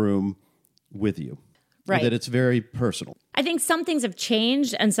listeners in the room with you. Right. That it's very personal. I think some things have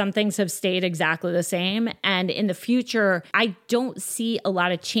changed and some things have stayed exactly the same. And in the future, I don't see a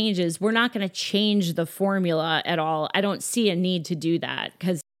lot of changes. We're not going to change the formula at all. I don't see a need to do that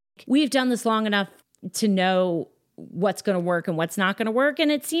because we've done this long enough to know what's going to work and what's not going to work.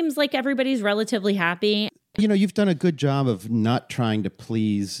 And it seems like everybody's relatively happy. You've done a good job of not trying to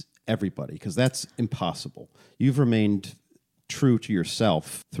please everybody because that's impossible. You've remained true to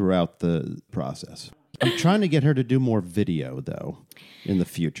yourself throughout the process. I'm trying to get her to do more video, though, in the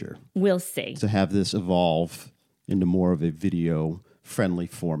future. We'll see. To have this evolve into more of a video-friendly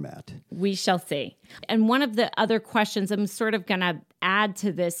format. We shall see. And one of the other questions I'm sort of going to add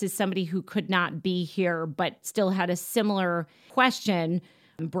to this is somebody who could not be here but still had a similar question,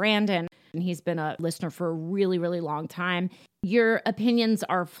 Brandon. And he's been a listener for a really, really long time. Your opinions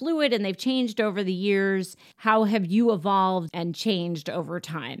are fluid and they've changed over the years. How have you evolved and changed over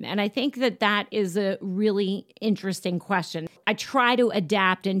time? And I think that is a really interesting question. I try to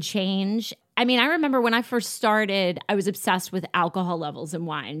adapt and change. I mean, I remember when I first started, I was obsessed with alcohol levels in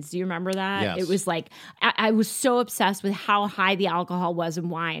wines. Do you remember that? Yes. It was like, I was so obsessed with how high the alcohol was in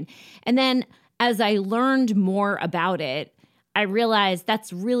wine. And then as I learned more about it, I realized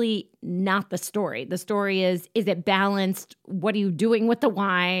that's really not the story. The story is it balanced? What are you doing with the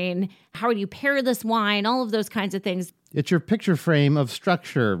wine? How do you pair this wine? All of those kinds of things. It's your picture frame of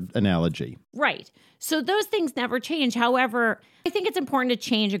structure analogy. Right. So those things never change. However, I think it's important to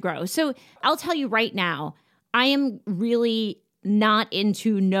change and grow. So I'll tell you right now, I am really not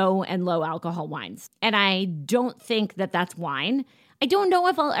into no and low alcohol wines. And I don't think that that's wine. I don't know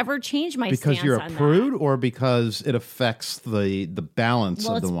if I'll ever change my stance on that. Because you're a prude or because it affects the balance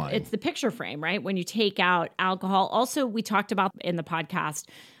of the wine? It's the picture frame, right? When you take out alcohol. Also, we talked about in the podcast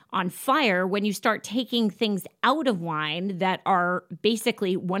on fire, when you start taking things out of wine that are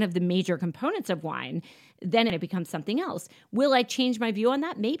basically one of the major components of wine, then it becomes something else. Will I change my view on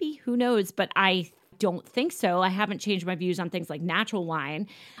that? Maybe. Who knows? But I don't think so. I haven't changed my views on things like natural wine.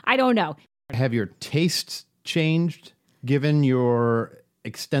 I don't know. Have your tastes changed given your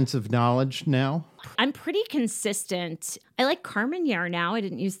extensive knowledge now? I'm pretty consistent. I like Carmenere now. I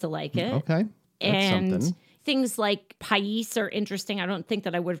didn't used to like it. Okay. That's and something. Things like Pais are interesting. I don't think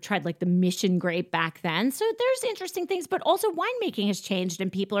that I would have tried like the Mission Grape back then. So there's interesting things, but also winemaking has changed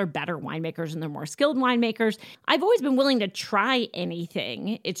and people are better winemakers and they're more skilled winemakers. I've always been willing to try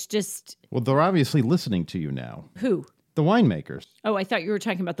anything. It's just... Well, they're obviously listening to you now. Who? The winemakers. Oh, I thought you were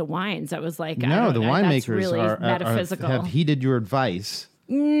talking about the wines. I was like, no, the winemakers really are metaphysical. have heeded your advice.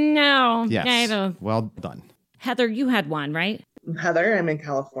 No, Yes. I don't. Well done. Heather, you had one, right? I'm Heather. I'm in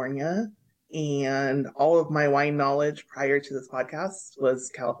California, and all of my wine knowledge prior to this podcast was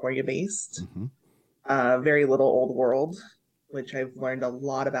California-based. Mm-hmm. Very little Old World, which I've learned a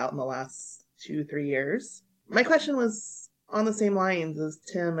lot about in the last 2-3 years. My question was on the same lines as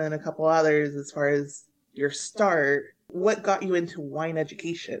Tim and a couple others as far as your start. What got you into wine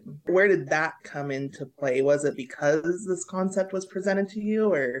education? Where did that come into play? Was it because this concept was presented to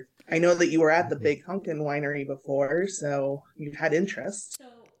you? Or I know that you were at the Big Hunkin Winery before, so you had interest.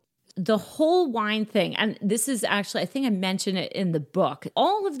 The whole wine thing, and this is actually, I think I mentioned it in the book,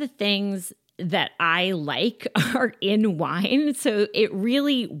 all of the things that I like are in wine. So it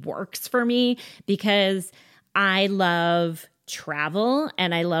really works for me because I love travel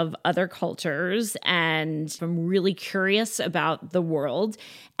and I love other cultures and I'm really curious about the world.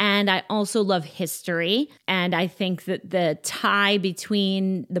 And I also love history. And I think that the tie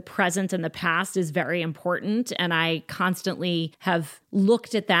between the present and the past is very important. And I constantly have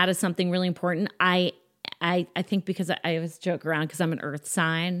looked at that as something really important. I think because I always joke around because I'm an earth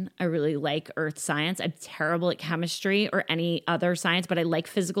sign. I really like earth science. I'm terrible at chemistry or any other science, but I like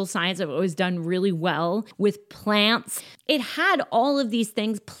physical science. I've always done really well with plants. It had all of these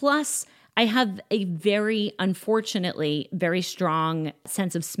things. Plus, I have a unfortunately, very strong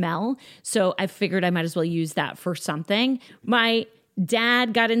sense of smell. So I figured I might as well use that for something. My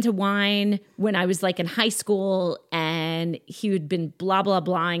dad got into wine when I was like in high school, and he had been blah, blah,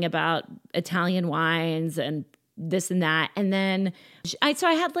 blahing about Italian wines and this and that. And then I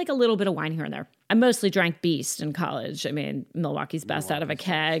had like a little bit of wine here and there. I mostly drank Beast in college. I mean, Milwaukee's best out of a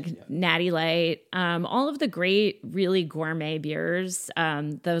keg, Natty Light, all of the great, really gourmet beers.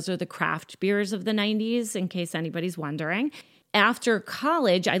 Those are the craft beers of the 90s, in case anybody's wondering. After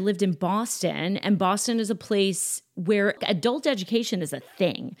college, I lived in Boston, and Boston is a place where adult education is a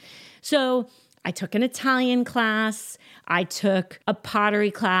thing. So I took an Italian class, I took a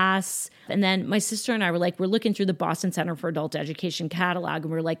pottery class, and then my sister and I were like, we're looking through the Boston Center for Adult Education catalog,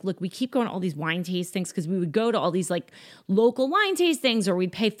 and we're like, look, we keep going to all these wine tastings, because we would go to all these like local wine tastings, or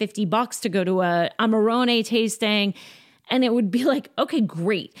we'd pay $50 to go to a Amarone tasting. And it would be like, okay,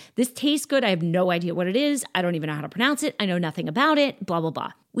 great. This tastes good. I have no idea what it is. I don't even know how to pronounce it. I know nothing about it, blah, blah,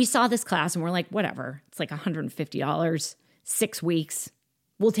 blah. We saw this class and we're like, whatever. It's like $150, 6 weeks.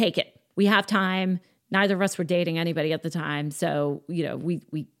 We'll take it. We have time. Neither of us were dating anybody at the time. So,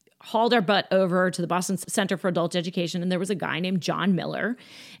 we hauled our butt over to the Boston Center for Adult Education. And there was a guy named John Miller.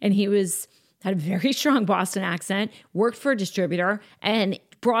 And he had a very strong Boston accent, worked for a distributor, and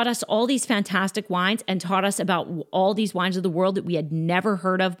brought us all these fantastic wines and taught us about all these wines of the world that we had never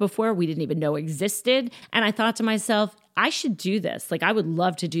heard of before. We didn't even know existed. And I thought to myself, I should do this. Like, I would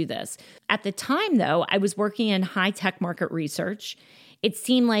love to do this. At the time, though, I was working in high-tech market research. It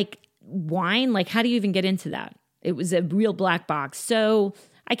seemed like wine, like, how do you even get into that? It was a real black box. So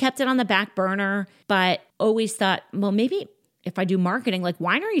I kept it on the back burner, but always thought, well, maybe if I do marketing, like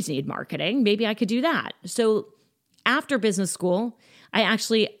wineries need marketing, maybe I could do that. So after business school, I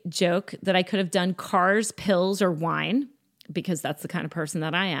actually joke that I could have done cars, pills, or wine, because that's the kind of person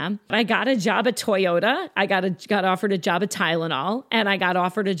that I am. I got a job at Toyota. I got offered a job at Tylenol, and I got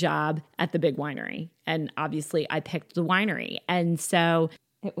offered a job at the big winery. And obviously I picked the winery. And so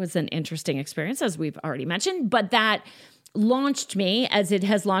it was an interesting experience, as we've already mentioned, but that launched me, as it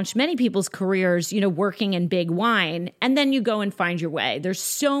has launched many people's careers, working in big wine. And then you go and find your way. There's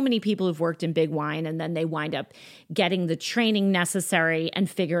so many people who've worked in big wine, and then they wind up getting the training necessary and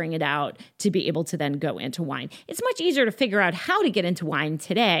figuring it out to be able to then go into wine. It's much easier to figure out how to get into wine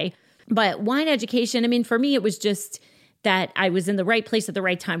today. But wine education, I mean, for me, it was just that I was in the right place at the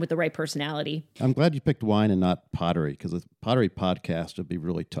right time with the right personality. I'm glad you picked wine and not pottery, because a pottery podcast would be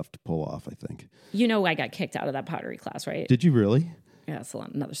really tough to pull off, I think. I got kicked out of that pottery class, right? Did you really? Yeah, that's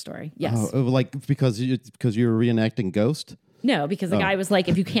another story. Yes. Oh, like because you were reenacting Ghost? No, because the guy was like,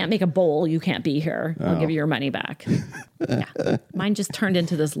 if you can't make a bowl, you can't be here. I'll give you your money back. Yeah. Mine just turned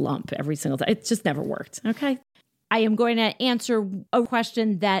into this lump every single time. It just never worked. Okay. I am going to answer a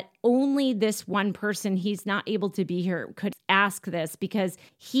question that only this one person, he's not able to be here, could ask this, because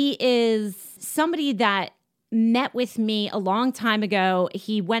he is somebody that met with me a long time ago.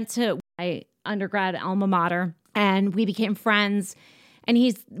 He went to my undergrad alma mater, and we became friends. And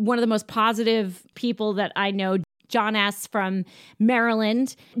he's one of the most positive people that I know. John S. from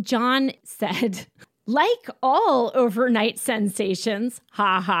Maryland. John said, like all overnight sensations,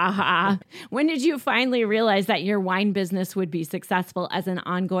 ha, ha, ha. When did you finally realize that your wine business would be successful as an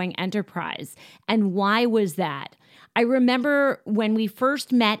ongoing enterprise? And why was that? I remember when we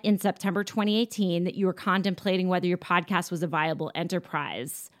first met in September 2018 that you were contemplating whether your podcast was a viable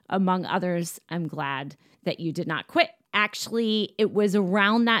enterprise. Among others, I'm glad that you did not quit. Actually, it was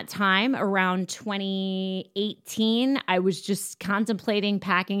around that time, around 2018, I was just contemplating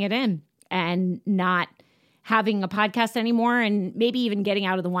packing it in and not having a podcast anymore, and maybe even getting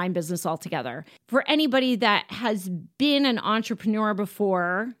out of the wine business altogether. For anybody that has been an entrepreneur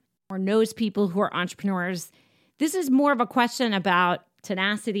before or knows people who are entrepreneurs, this is more of a question about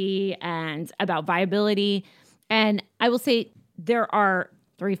tenacity and about viability. And I will say there are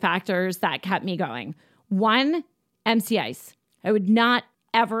 3 factors that kept me going. 1, MC Ice. I would not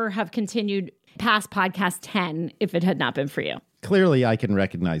ever have continued past podcast 10 if it had not been for you. Clearly, I can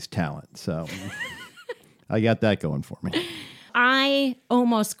recognize talent, so I got that going for me. I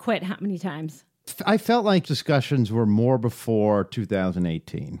almost quit how many times? I felt like discussions were more before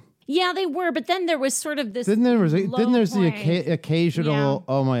 2018. Yeah, they were, but then there was sort of this. Then there's the occasional,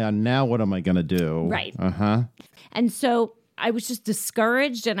 oh my God, now what am I going to do? Right. Uh-huh. And so I was just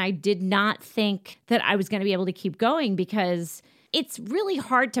discouraged, and I did not think that I was going to be able to keep going, because it's really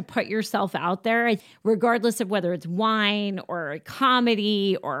hard to put yourself out there, regardless of whether it's wine or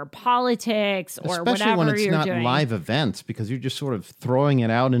comedy or politics or Especially whatever when it's you're not doing. live events, because you're just sort of throwing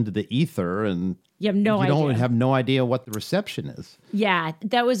it out into the ether and You have no idea. You don't have no idea what the reception is. Yeah,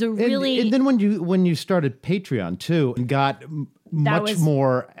 that was a really... And then when you started Patreon, too, and got much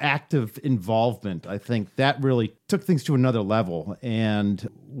more active involvement, I think that really took things to another level and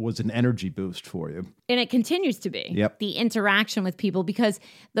was an energy boost for you. And it continues to be. Yep. The interaction with people, because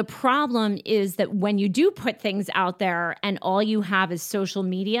the problem is that when you do put things out there and all you have is social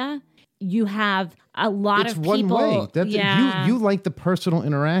media, you have a lot of people. It's one way. Yeah. You like the personal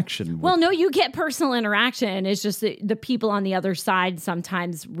interaction. Well, no, you get personal interaction. It's just that the people on the other side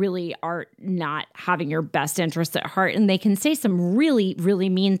sometimes really are not having your best interests at heart. And they can say some really, really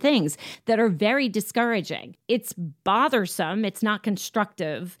mean things that are very discouraging. It's bothersome. It's not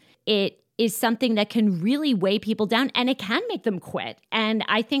constructive. It is something that can really weigh people down, and it can make them quit. And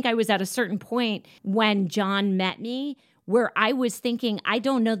I think I was at a certain point when John met me where I was thinking, I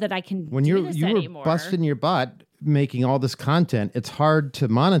don't know that I can do this anymore. Were busting your butt making all this content. It's hard to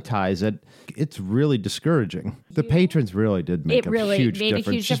monetize it. It's really discouraging. The patrons really did make a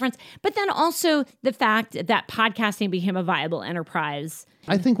huge difference. But then also the fact that podcasting became a viable enterprise.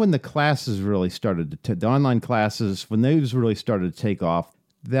 I think when the classes really started the online classes, when those really started to take off,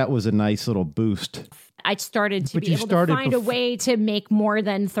 that was a nice little boost. I started to be able to find a way to make more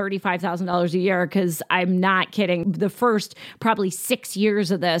than $35,000 a year, because I'm not kidding. The first probably 6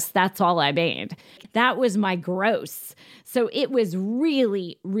 years of this, that's all I made. That was my gross. So it was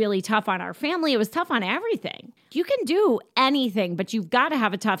really, really tough on our family. It was tough on everything. You can do anything, but you've got to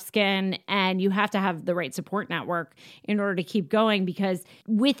have a tough skin, and you have to have the right support network in order to keep going, because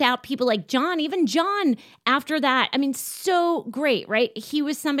without people like John, even John after that, I mean, so great, right? He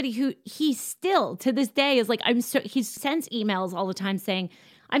was somebody who he still to this day is like, he sends emails all the time saying,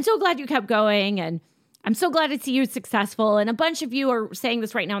 I'm so glad you kept going, and I'm so glad to see you successful. And a bunch of you are saying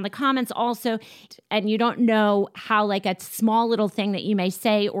this right now in the comments also. And you don't know how like a small little thing that you may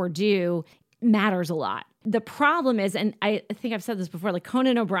say or do matters a lot. The problem is, and I think I've said this before, like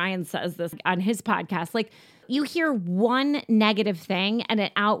Conan O'Brien says this on his podcast, like you hear one negative thing and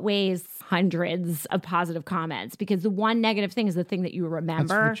it outweighs hundreds of positive comments, because the one negative thing is the thing that you remember.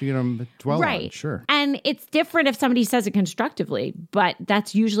 That's what you're going to dwell on, sure. And it's different if somebody says it constructively, but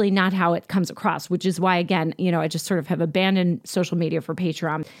that's usually not how it comes across, which is why, again, I just sort of have abandoned social media for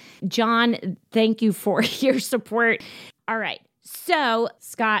Patreon. John, thank you for your support. All right. So,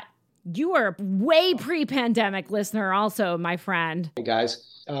 Scott, you are a way pre-pandemic listener also, my friend. Hey,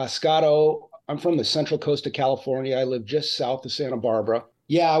 guys. Scott O. I'm from the central coast of California. I live just south of Santa Barbara.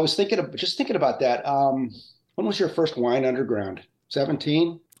 Yeah, I was thinking about that. When was your first wine underground?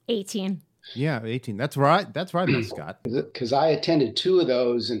 17? 18. Yeah, 18. That's right. That's right, Scott. Because I attended 2 of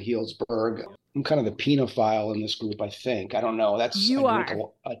those in Healdsburg. I'm kind of the penophile in this group, I think. I don't know. I drink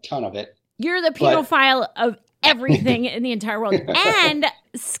a ton of it. You're the pedophile of everything in the entire world. And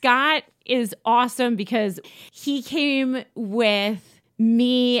Scott is awesome because he came with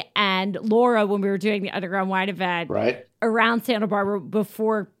me and Laura when we were doing the Underground Wine event around Santa Barbara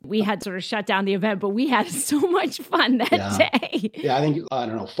before we had sort of shut down the event, but we had so much fun that day. Yeah, I think,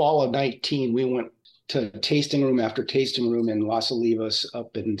 fall of 19, we went to tasting room after tasting room in Las Olivas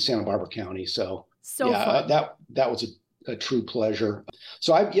up in Santa Barbara County. So fun. That was a true pleasure.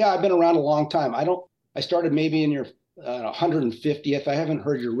 So I've been around a long time. I started maybe in your 150th. I haven't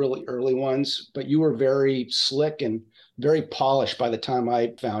heard your really early ones, but you were very slick and very polished by the time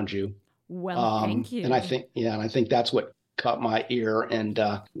I found you. Well, thank you. And I think that's what caught my ear, and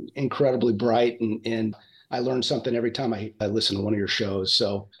incredibly bright. And I learned something every time I listen to one of your shows.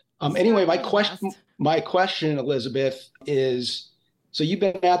 So anyway, my question, Elizabeth, is, so you've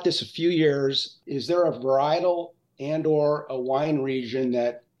been at this a few years. Is there a varietal and or a wine region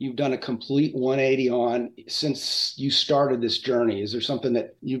that you've done a complete 180 on since you started this journey? Is there something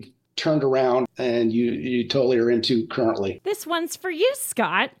that you've turned around and you totally are into currently? This one's for you,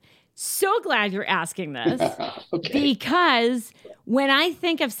 Scott. So glad you're asking this. Okay. Because when I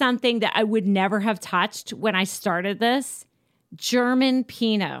think of something that I would never have touched when I started this, German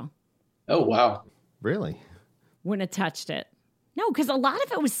Pinot. Oh, wow. Really? Wouldn't have touched it. No, because a lot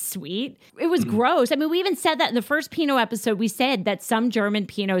of it was sweet. It was gross. I mean, we even said that in the first Pinot episode. We said that some German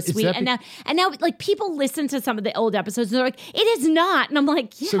Pinot is sweet, and now, like people listen to some of the old episodes and they're like, "It is not," and I'm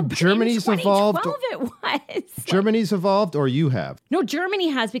like, "Yeah." So Germany's evolved. It was. Germany's evolved, or you have? No, Germany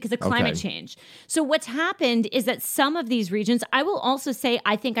has because of climate change. So what's happened is that some of these regions, I will also say,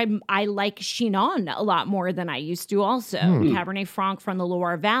 I think I like Chinon a lot more than I used to. Also, Cabernet Franc from the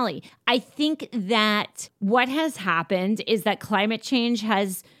Loire Valley. I think that what has happened is that climate climate change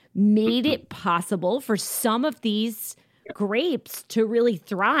has made it possible for some of these grapes to really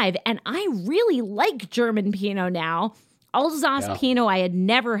thrive. And I really like German Pinot now. Alsace Pinot I had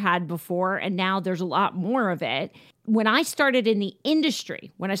never had before, and now there's a lot more of it. When I started in the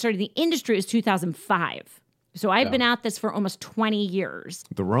industry, it was 2005. So I've been at this for almost 20 years.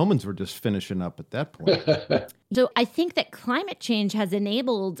 The Romans were just finishing up at that point. So I think that climate change has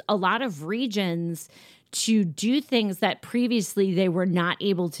enabled a lot of regions to do things that previously they were not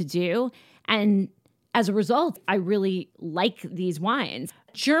able to do. And as a result, I really like these wines.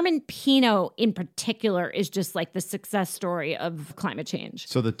 German Pinot in particular is just like the success story of climate change.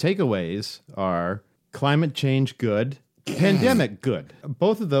 So the takeaways are climate change good, pandemic good.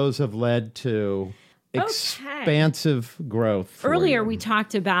 Both of those have led to expansive growth. Earlier, we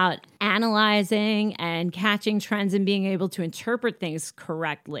talked about analyzing and catching trends and being able to interpret things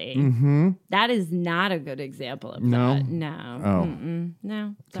correctly. Mm-hmm. That is not a good example of No? that. No. Oh.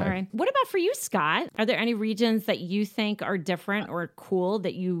 No. Okay. Sorry. What about for you, Scott? Are there any regions that you think are different or cool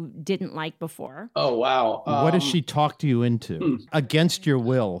that you didn't like before? Oh, wow. What does she talk to you into against your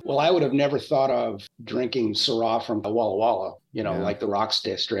will? Well, I would have never thought of drinking Syrah from Walla Walla, like the Rocks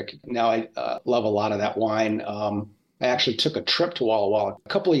District. Now I love a lot of that wine. I actually took a trip to Walla Walla a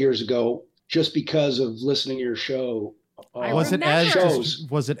couple of years ago just because of listening to your show. Was it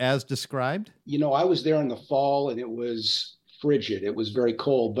as described? I was there in the fall and it was frigid. It was very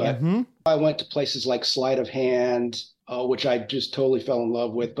cold, but I went to places like Sleight of Hand, which I just totally fell in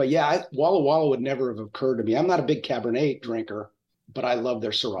love with. But yeah, Walla Walla would never have occurred to me. I'm not a big Cabernet drinker, but I love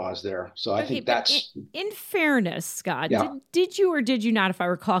their Syrahs there. So I think that's... In fairness, Scott, did you or did you not, if I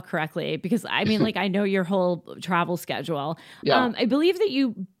recall correctly? Because I mean, I know your whole travel schedule. Yeah. I believe that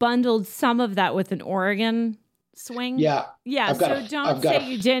you bundled some of that with an Oregon swing. Yeah. Yeah. So don't say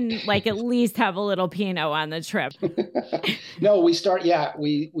you didn't at least have a little Pinot on the trip. No, we started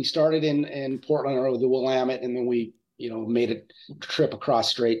in Portland or the Willamette, and then we, made a trip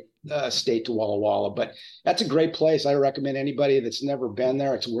across state to Walla Walla. But that's a great place. I recommend anybody that's never been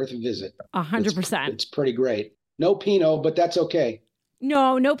there. It's worth a visit. 100%. It's pretty great. No Pinot, but that's okay.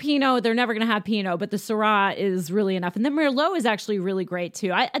 No Pinot. They're never going to have Pinot, but the Syrah is really enough. And the Merlot is actually really great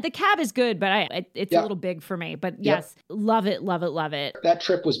too. The Cab is good, but it's a little big for me. But yes, love it, love it, love it. That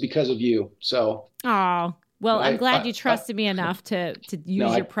trip was because of you. So. Oh, well, I'm glad you trusted me enough to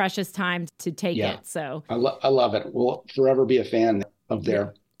use your precious time to take it. So I love it. We'll forever be a fan of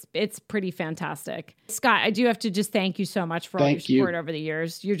there. It's pretty fantastic. Scott, I do have to just thank you so much for all your support over the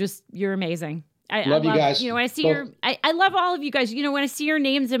years. You're amazing. I love you guys. When I see I love all of you guys. When I see your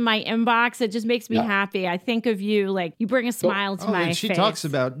names in my inbox, it just makes me happy. I think of you, you bring a smile to my face. She talks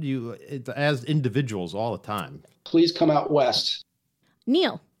about you as individuals all the time. Please come out west.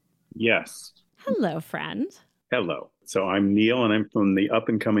 Neil. Yes. Hello, friend. Hello. So I'm Neil, and I'm from the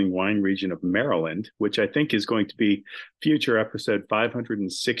up-and-coming wine region of Maryland, which I think is going to be future episode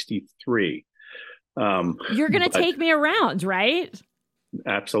 563. You're going to take me around, right?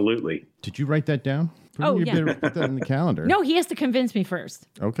 Absolutely. Did you write that down? You better put that in the calendar. No, he has to convince me first.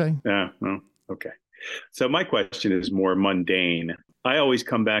 Okay. Yeah. Well, okay. So my question is more mundane. I always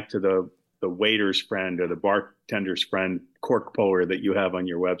come back to the waiter's friend or the bartender's friend cork puller that you have on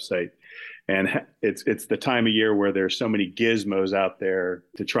your website. And it's the time of year where there's so many gizmos out there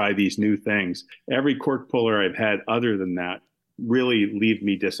to try these new things. Every cork puller I've had other than that really leave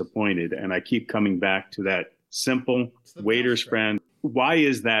me disappointed. And I keep coming back to that simple waiter's friend. Why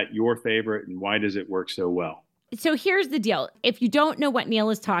is that your favorite, and why does it work so well? So here's the deal. If you don't know what Neil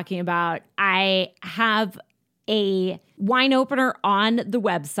is talking about, I have a wine opener on the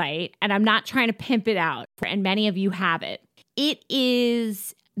website, and I'm not trying to pimp it out, and many of you have it. It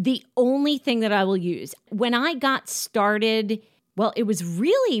is the only thing that I will use. When I got started, well, it was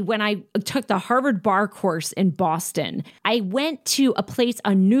really when I took the Harvard Bar course in Boston. I went to a place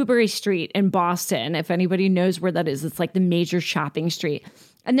on Newbury Street in Boston. If anybody knows where that is, it's like the major shopping street.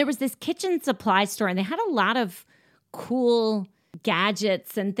 And there was this kitchen supply store, and they had a lot of cool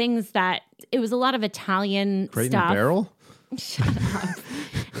gadgets and things that it was a lot of Italian Crate stuff. And Barrel? Shut up.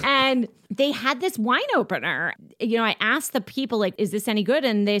 And they had this wine opener. I asked the people, is this any good?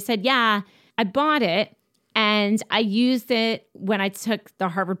 And they said, yeah, I bought it. And I used it when I took the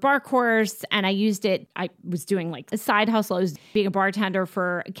Harvard Bar course, and I used it. I was doing a side hustle. I was being a bartender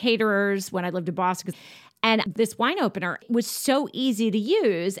for caterers when I lived in Boston. And this wine opener was so easy to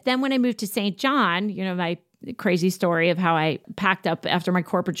use. Then when I moved to St. John, my crazy story of how I packed up after my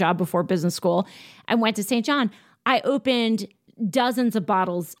corporate job before business school and went to St. John, I opened dozens of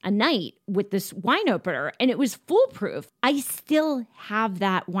bottles a night with this wine opener, and it was foolproof. I still have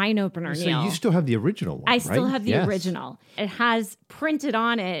that wine opener, So Neil. you still have the original one, I still right? have the original. It has printed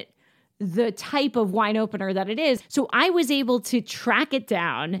on it the type of wine opener that it is. So I was able to track it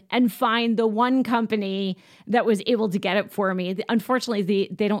down and find the one company that was able to get it for me. Unfortunately,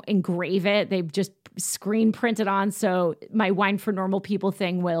 they don't engrave it. They just screen print it on. So my Wine for Normal People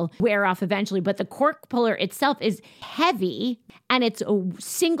thing will wear off eventually. But the cork puller itself is heavy and it's a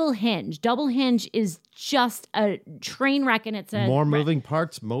single hinge. Double hinge is just a train wreck, and it's More moving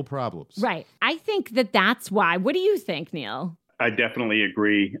parts, more problems. Right. I think that's why. What do you think, Neil? I definitely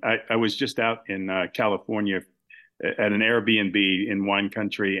agree. I was just out in California at an Airbnb in wine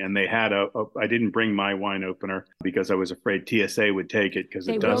country, and they had I didn't bring my wine opener because I was afraid TSA would take it because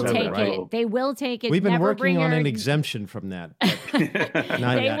it does have that little. They will take it. We've been Never working on an exemption from that.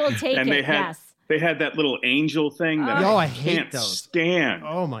 They will take it, yes. They had that little angel thing that I can't stand.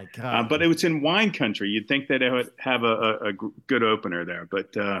 Oh, my God. But it was in wine country. You'd think that they would have a good opener there,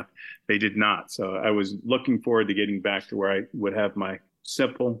 but they did not. So I was looking forward to getting back to where I would have my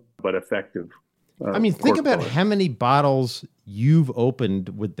simple but effective think about how many bottles you've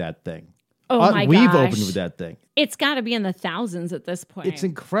opened with that thing. Oh, my We've gosh. opened with that thing. It's got to be in the thousands at this point. It's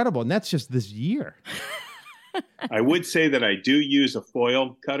incredible, and that's just this year. I would say that I do use a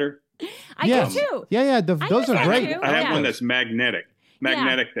foil cutter. I do too. Yeah. Those are great. I have one that's magnetic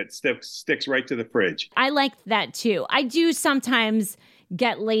that sticks right to the fridge. I like that too. I do sometimes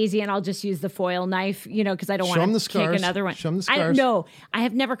get lazy and I'll just use the foil knife, because I don't want to kick another one. Show them the scars. No, I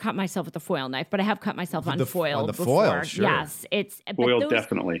have never cut myself with a foil knife, but I have cut myself on foil before. Foil, sure. Yes, foil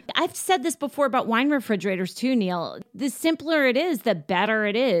definitely. I've said this before about wine refrigerators too, Neil. The simpler it is, the better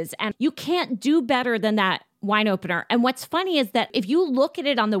it is, and you can't do better than that wine opener. And what's funny is that if you look at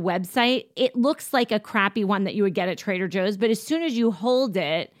it on the website, it looks like a crappy one that you would get at Trader Joe's, but as soon as you hold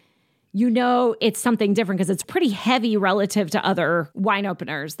it, it's something different because it's pretty heavy relative to other wine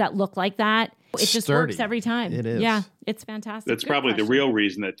openers that look like that. It just works every time. It is. Yeah, it's fantastic. That's probably the real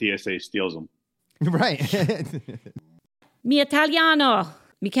reason that TSA steals them. Right. Mi italiano.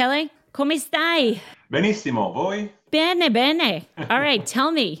 Michele, come stai? Benissimo, voi? Bene. All right,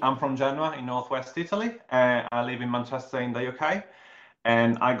 tell me. I'm from Genoa in northwest Italy. I live in Manchester in the UK.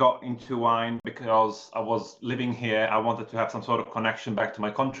 And I got into wine because I was living here. I wanted to have some sort of connection back to my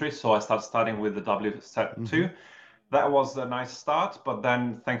country. So I started studying with the WFNP. That was a nice start. But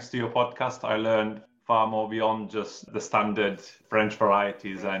then thanks to your podcast, I learned far more beyond just the standard French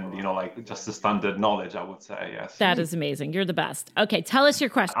varieties and, just the standard knowledge, I would say, yes. That is amazing. You're the best. Okay, tell us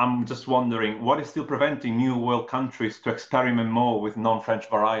your question. I'm just wondering, what is still preventing new world countries to experiment more with non-French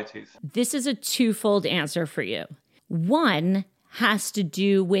varieties? This is a twofold answer for you. One has to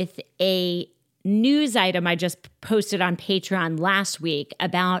do with a news item I just posted on Patreon last week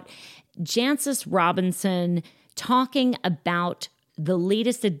about Jancis Robinson talking about the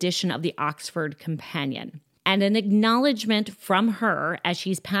latest edition of the Oxford Companion and an acknowledgement from her as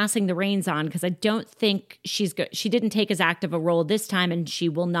she's passing the reins on, because I don't think she didn't take as active a role this time and she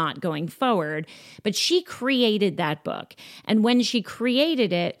will not going forward, but she created that book. And when she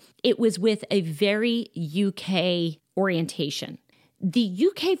created it, it was with a very UK orientation. The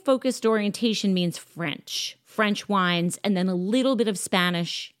UK focused orientation means French wines, and then a little bit of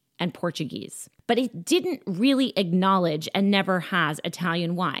Spanish and Portuguese. But it didn't really acknowledge and never has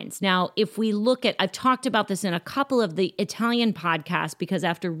Italian wines. Now, if we look at, I've talked about this in a couple of the Italian podcasts because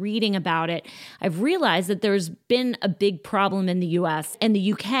after reading about it, I've realized that there's been a big problem in the US and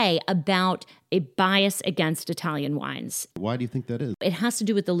the UK about a bias against Italian wines. Why do you think that is? It has to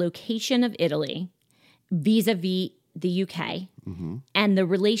do with the location of Italy vis-a-vis the UK and the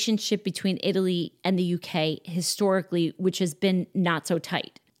relationship between Italy and the UK historically, which has been not so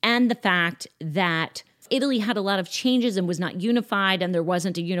tight. And the fact that Italy had a lot of changes and was not unified, and there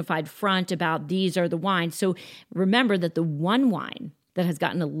wasn't a unified front about these are the wines. So remember that the one wine that has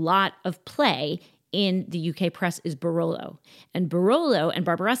gotten a lot of play in the UK press is Barolo. And Barolo and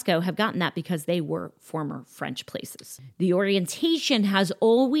Barbaresco have gotten that because they were former French places. The orientation has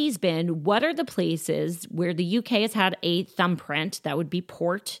always been, what are the places where the UK has had a thumbprint? That would be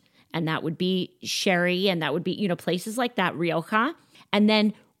port, and that would be sherry, and that would be, places like that, Rioja. And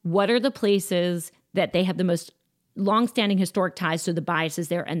then what are the places that they have the most longstanding historic ties, so the bias is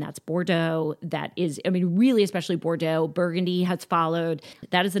there, and that's Bordeaux. That is, really, especially Bordeaux. Burgundy has followed.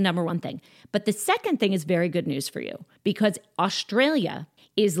 That is the number one thing. But the second thing is very good news for you, because Australia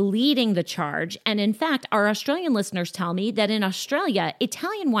is leading the charge. And in fact, our Australian listeners tell me that in Australia,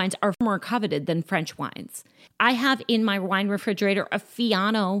 Italian wines are more coveted than French wines. I have in my wine refrigerator a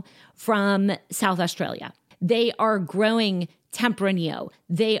Fiano from South Australia. They are growing Tempranillo.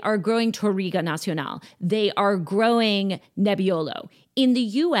 They are growing Touriga Nacional. They are growing Nebbiolo. In the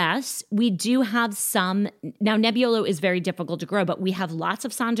U.S., we do have some. Now, Nebbiolo is very difficult to grow, but we have lots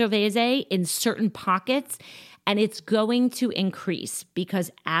of Sangiovese in certain pockets, and it's going to increase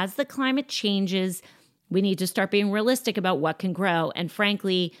because as the climate changes, we need to start being realistic about what can grow. And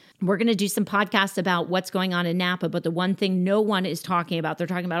frankly, we're going to do some podcasts about what's going on in Napa, but the one thing no one is talking about, they're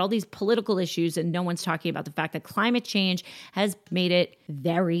talking about all these political issues, and no one's talking about the fact that climate change has made it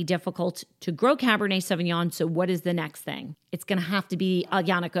very difficult to grow Cabernet Sauvignon. So what is the next thing? It's going to have to be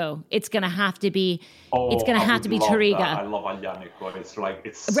Aglianico. It's going to have to be, Touriga. I love Aglianico.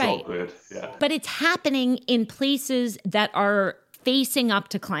 It's so good. Yeah. But it's happening in places that are facing up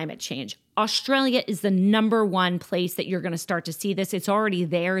to climate change. Australia is the number one place that you're going to start to see this. It's already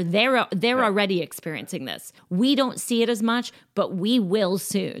there. They're already experiencing this. We don't see it as much, but we will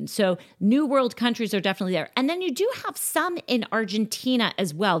soon. So New World countries are definitely there. And then you do have some in Argentina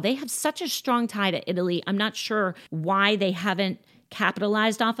as well. They have such a strong tie to Italy. I'm not sure why they haven't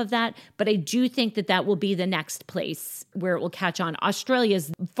capitalized off of that, but I do think that that will be the next place where it will catch on. Australia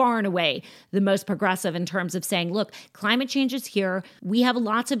is far and away the most progressive in terms of saying, look, climate change is here. We have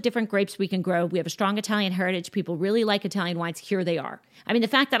lots of different grapes we can grow. We have a strong Italian heritage. People really like Italian wines. Here they are. I mean, the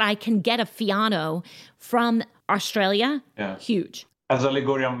fact that I can get a Fiano from Australia, huge. As a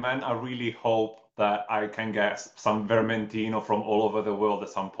Ligurian man, I really hope that I can get some Vermentino from all over the world at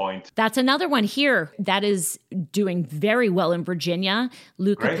some point. That's another one here that is doing very well in Virginia.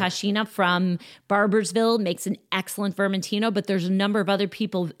 Luca Cascina from Barbersville makes an excellent Vermentino, but there's a number of other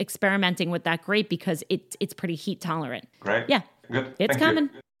people experimenting with that grape because it's pretty heat tolerant. Great. Yeah. Good. It's coming.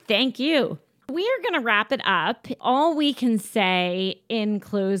 Thank you. We are going to wrap it up. All we can say in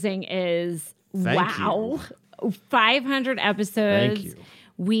closing is, wow, 500 episodes. Thank you.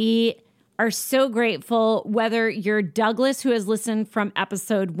 We are so grateful, whether you're Douglas, who has listened from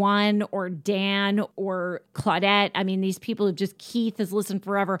episode 1, or Dan or Claudette. I mean, these people have just, Keith has listened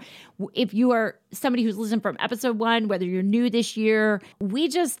forever. If you are somebody who's listened from episode 1, whether you're new this year, we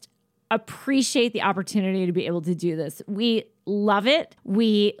just appreciate the opportunity to be able to do this. We love it.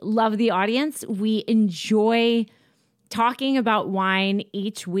 We love the audience. We enjoy talking about wine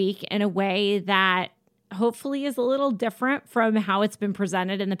each week in a way that hopefully is a little different from how it's been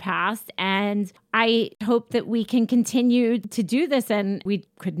presented in the past. And I hope that we can continue to do this, and we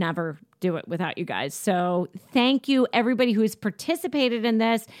could never do it without you guys. So thank you, everybody who has participated in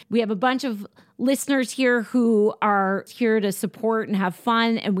this. We have a bunch of listeners here who are here to support and have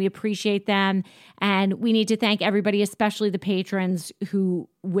fun, and we appreciate them. And we need to thank everybody, especially the patrons, who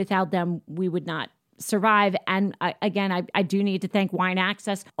without them, we would not survive. And I do need to thank Wine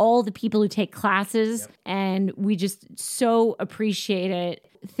Access, all the people who take classes, and we just so appreciate it.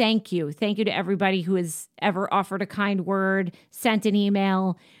 Thank you. Thank you to everybody who has ever offered a kind word, sent an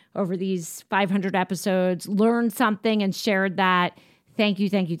email over these 500 episodes, learned something and shared that. Thank you,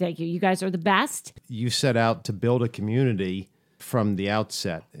 thank you, thank you. You guys are the best. You set out to build a community from the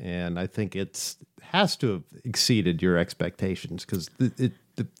outset, and I think it has to have exceeded your expectations because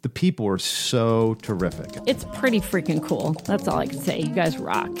the people are so terrific. It's pretty freaking cool. That's all I can say. You guys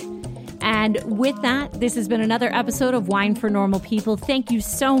rock. And with that, this has been another episode of Wine for Normal People. Thank you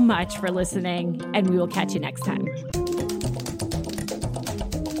so much for listening, and we will catch you next time.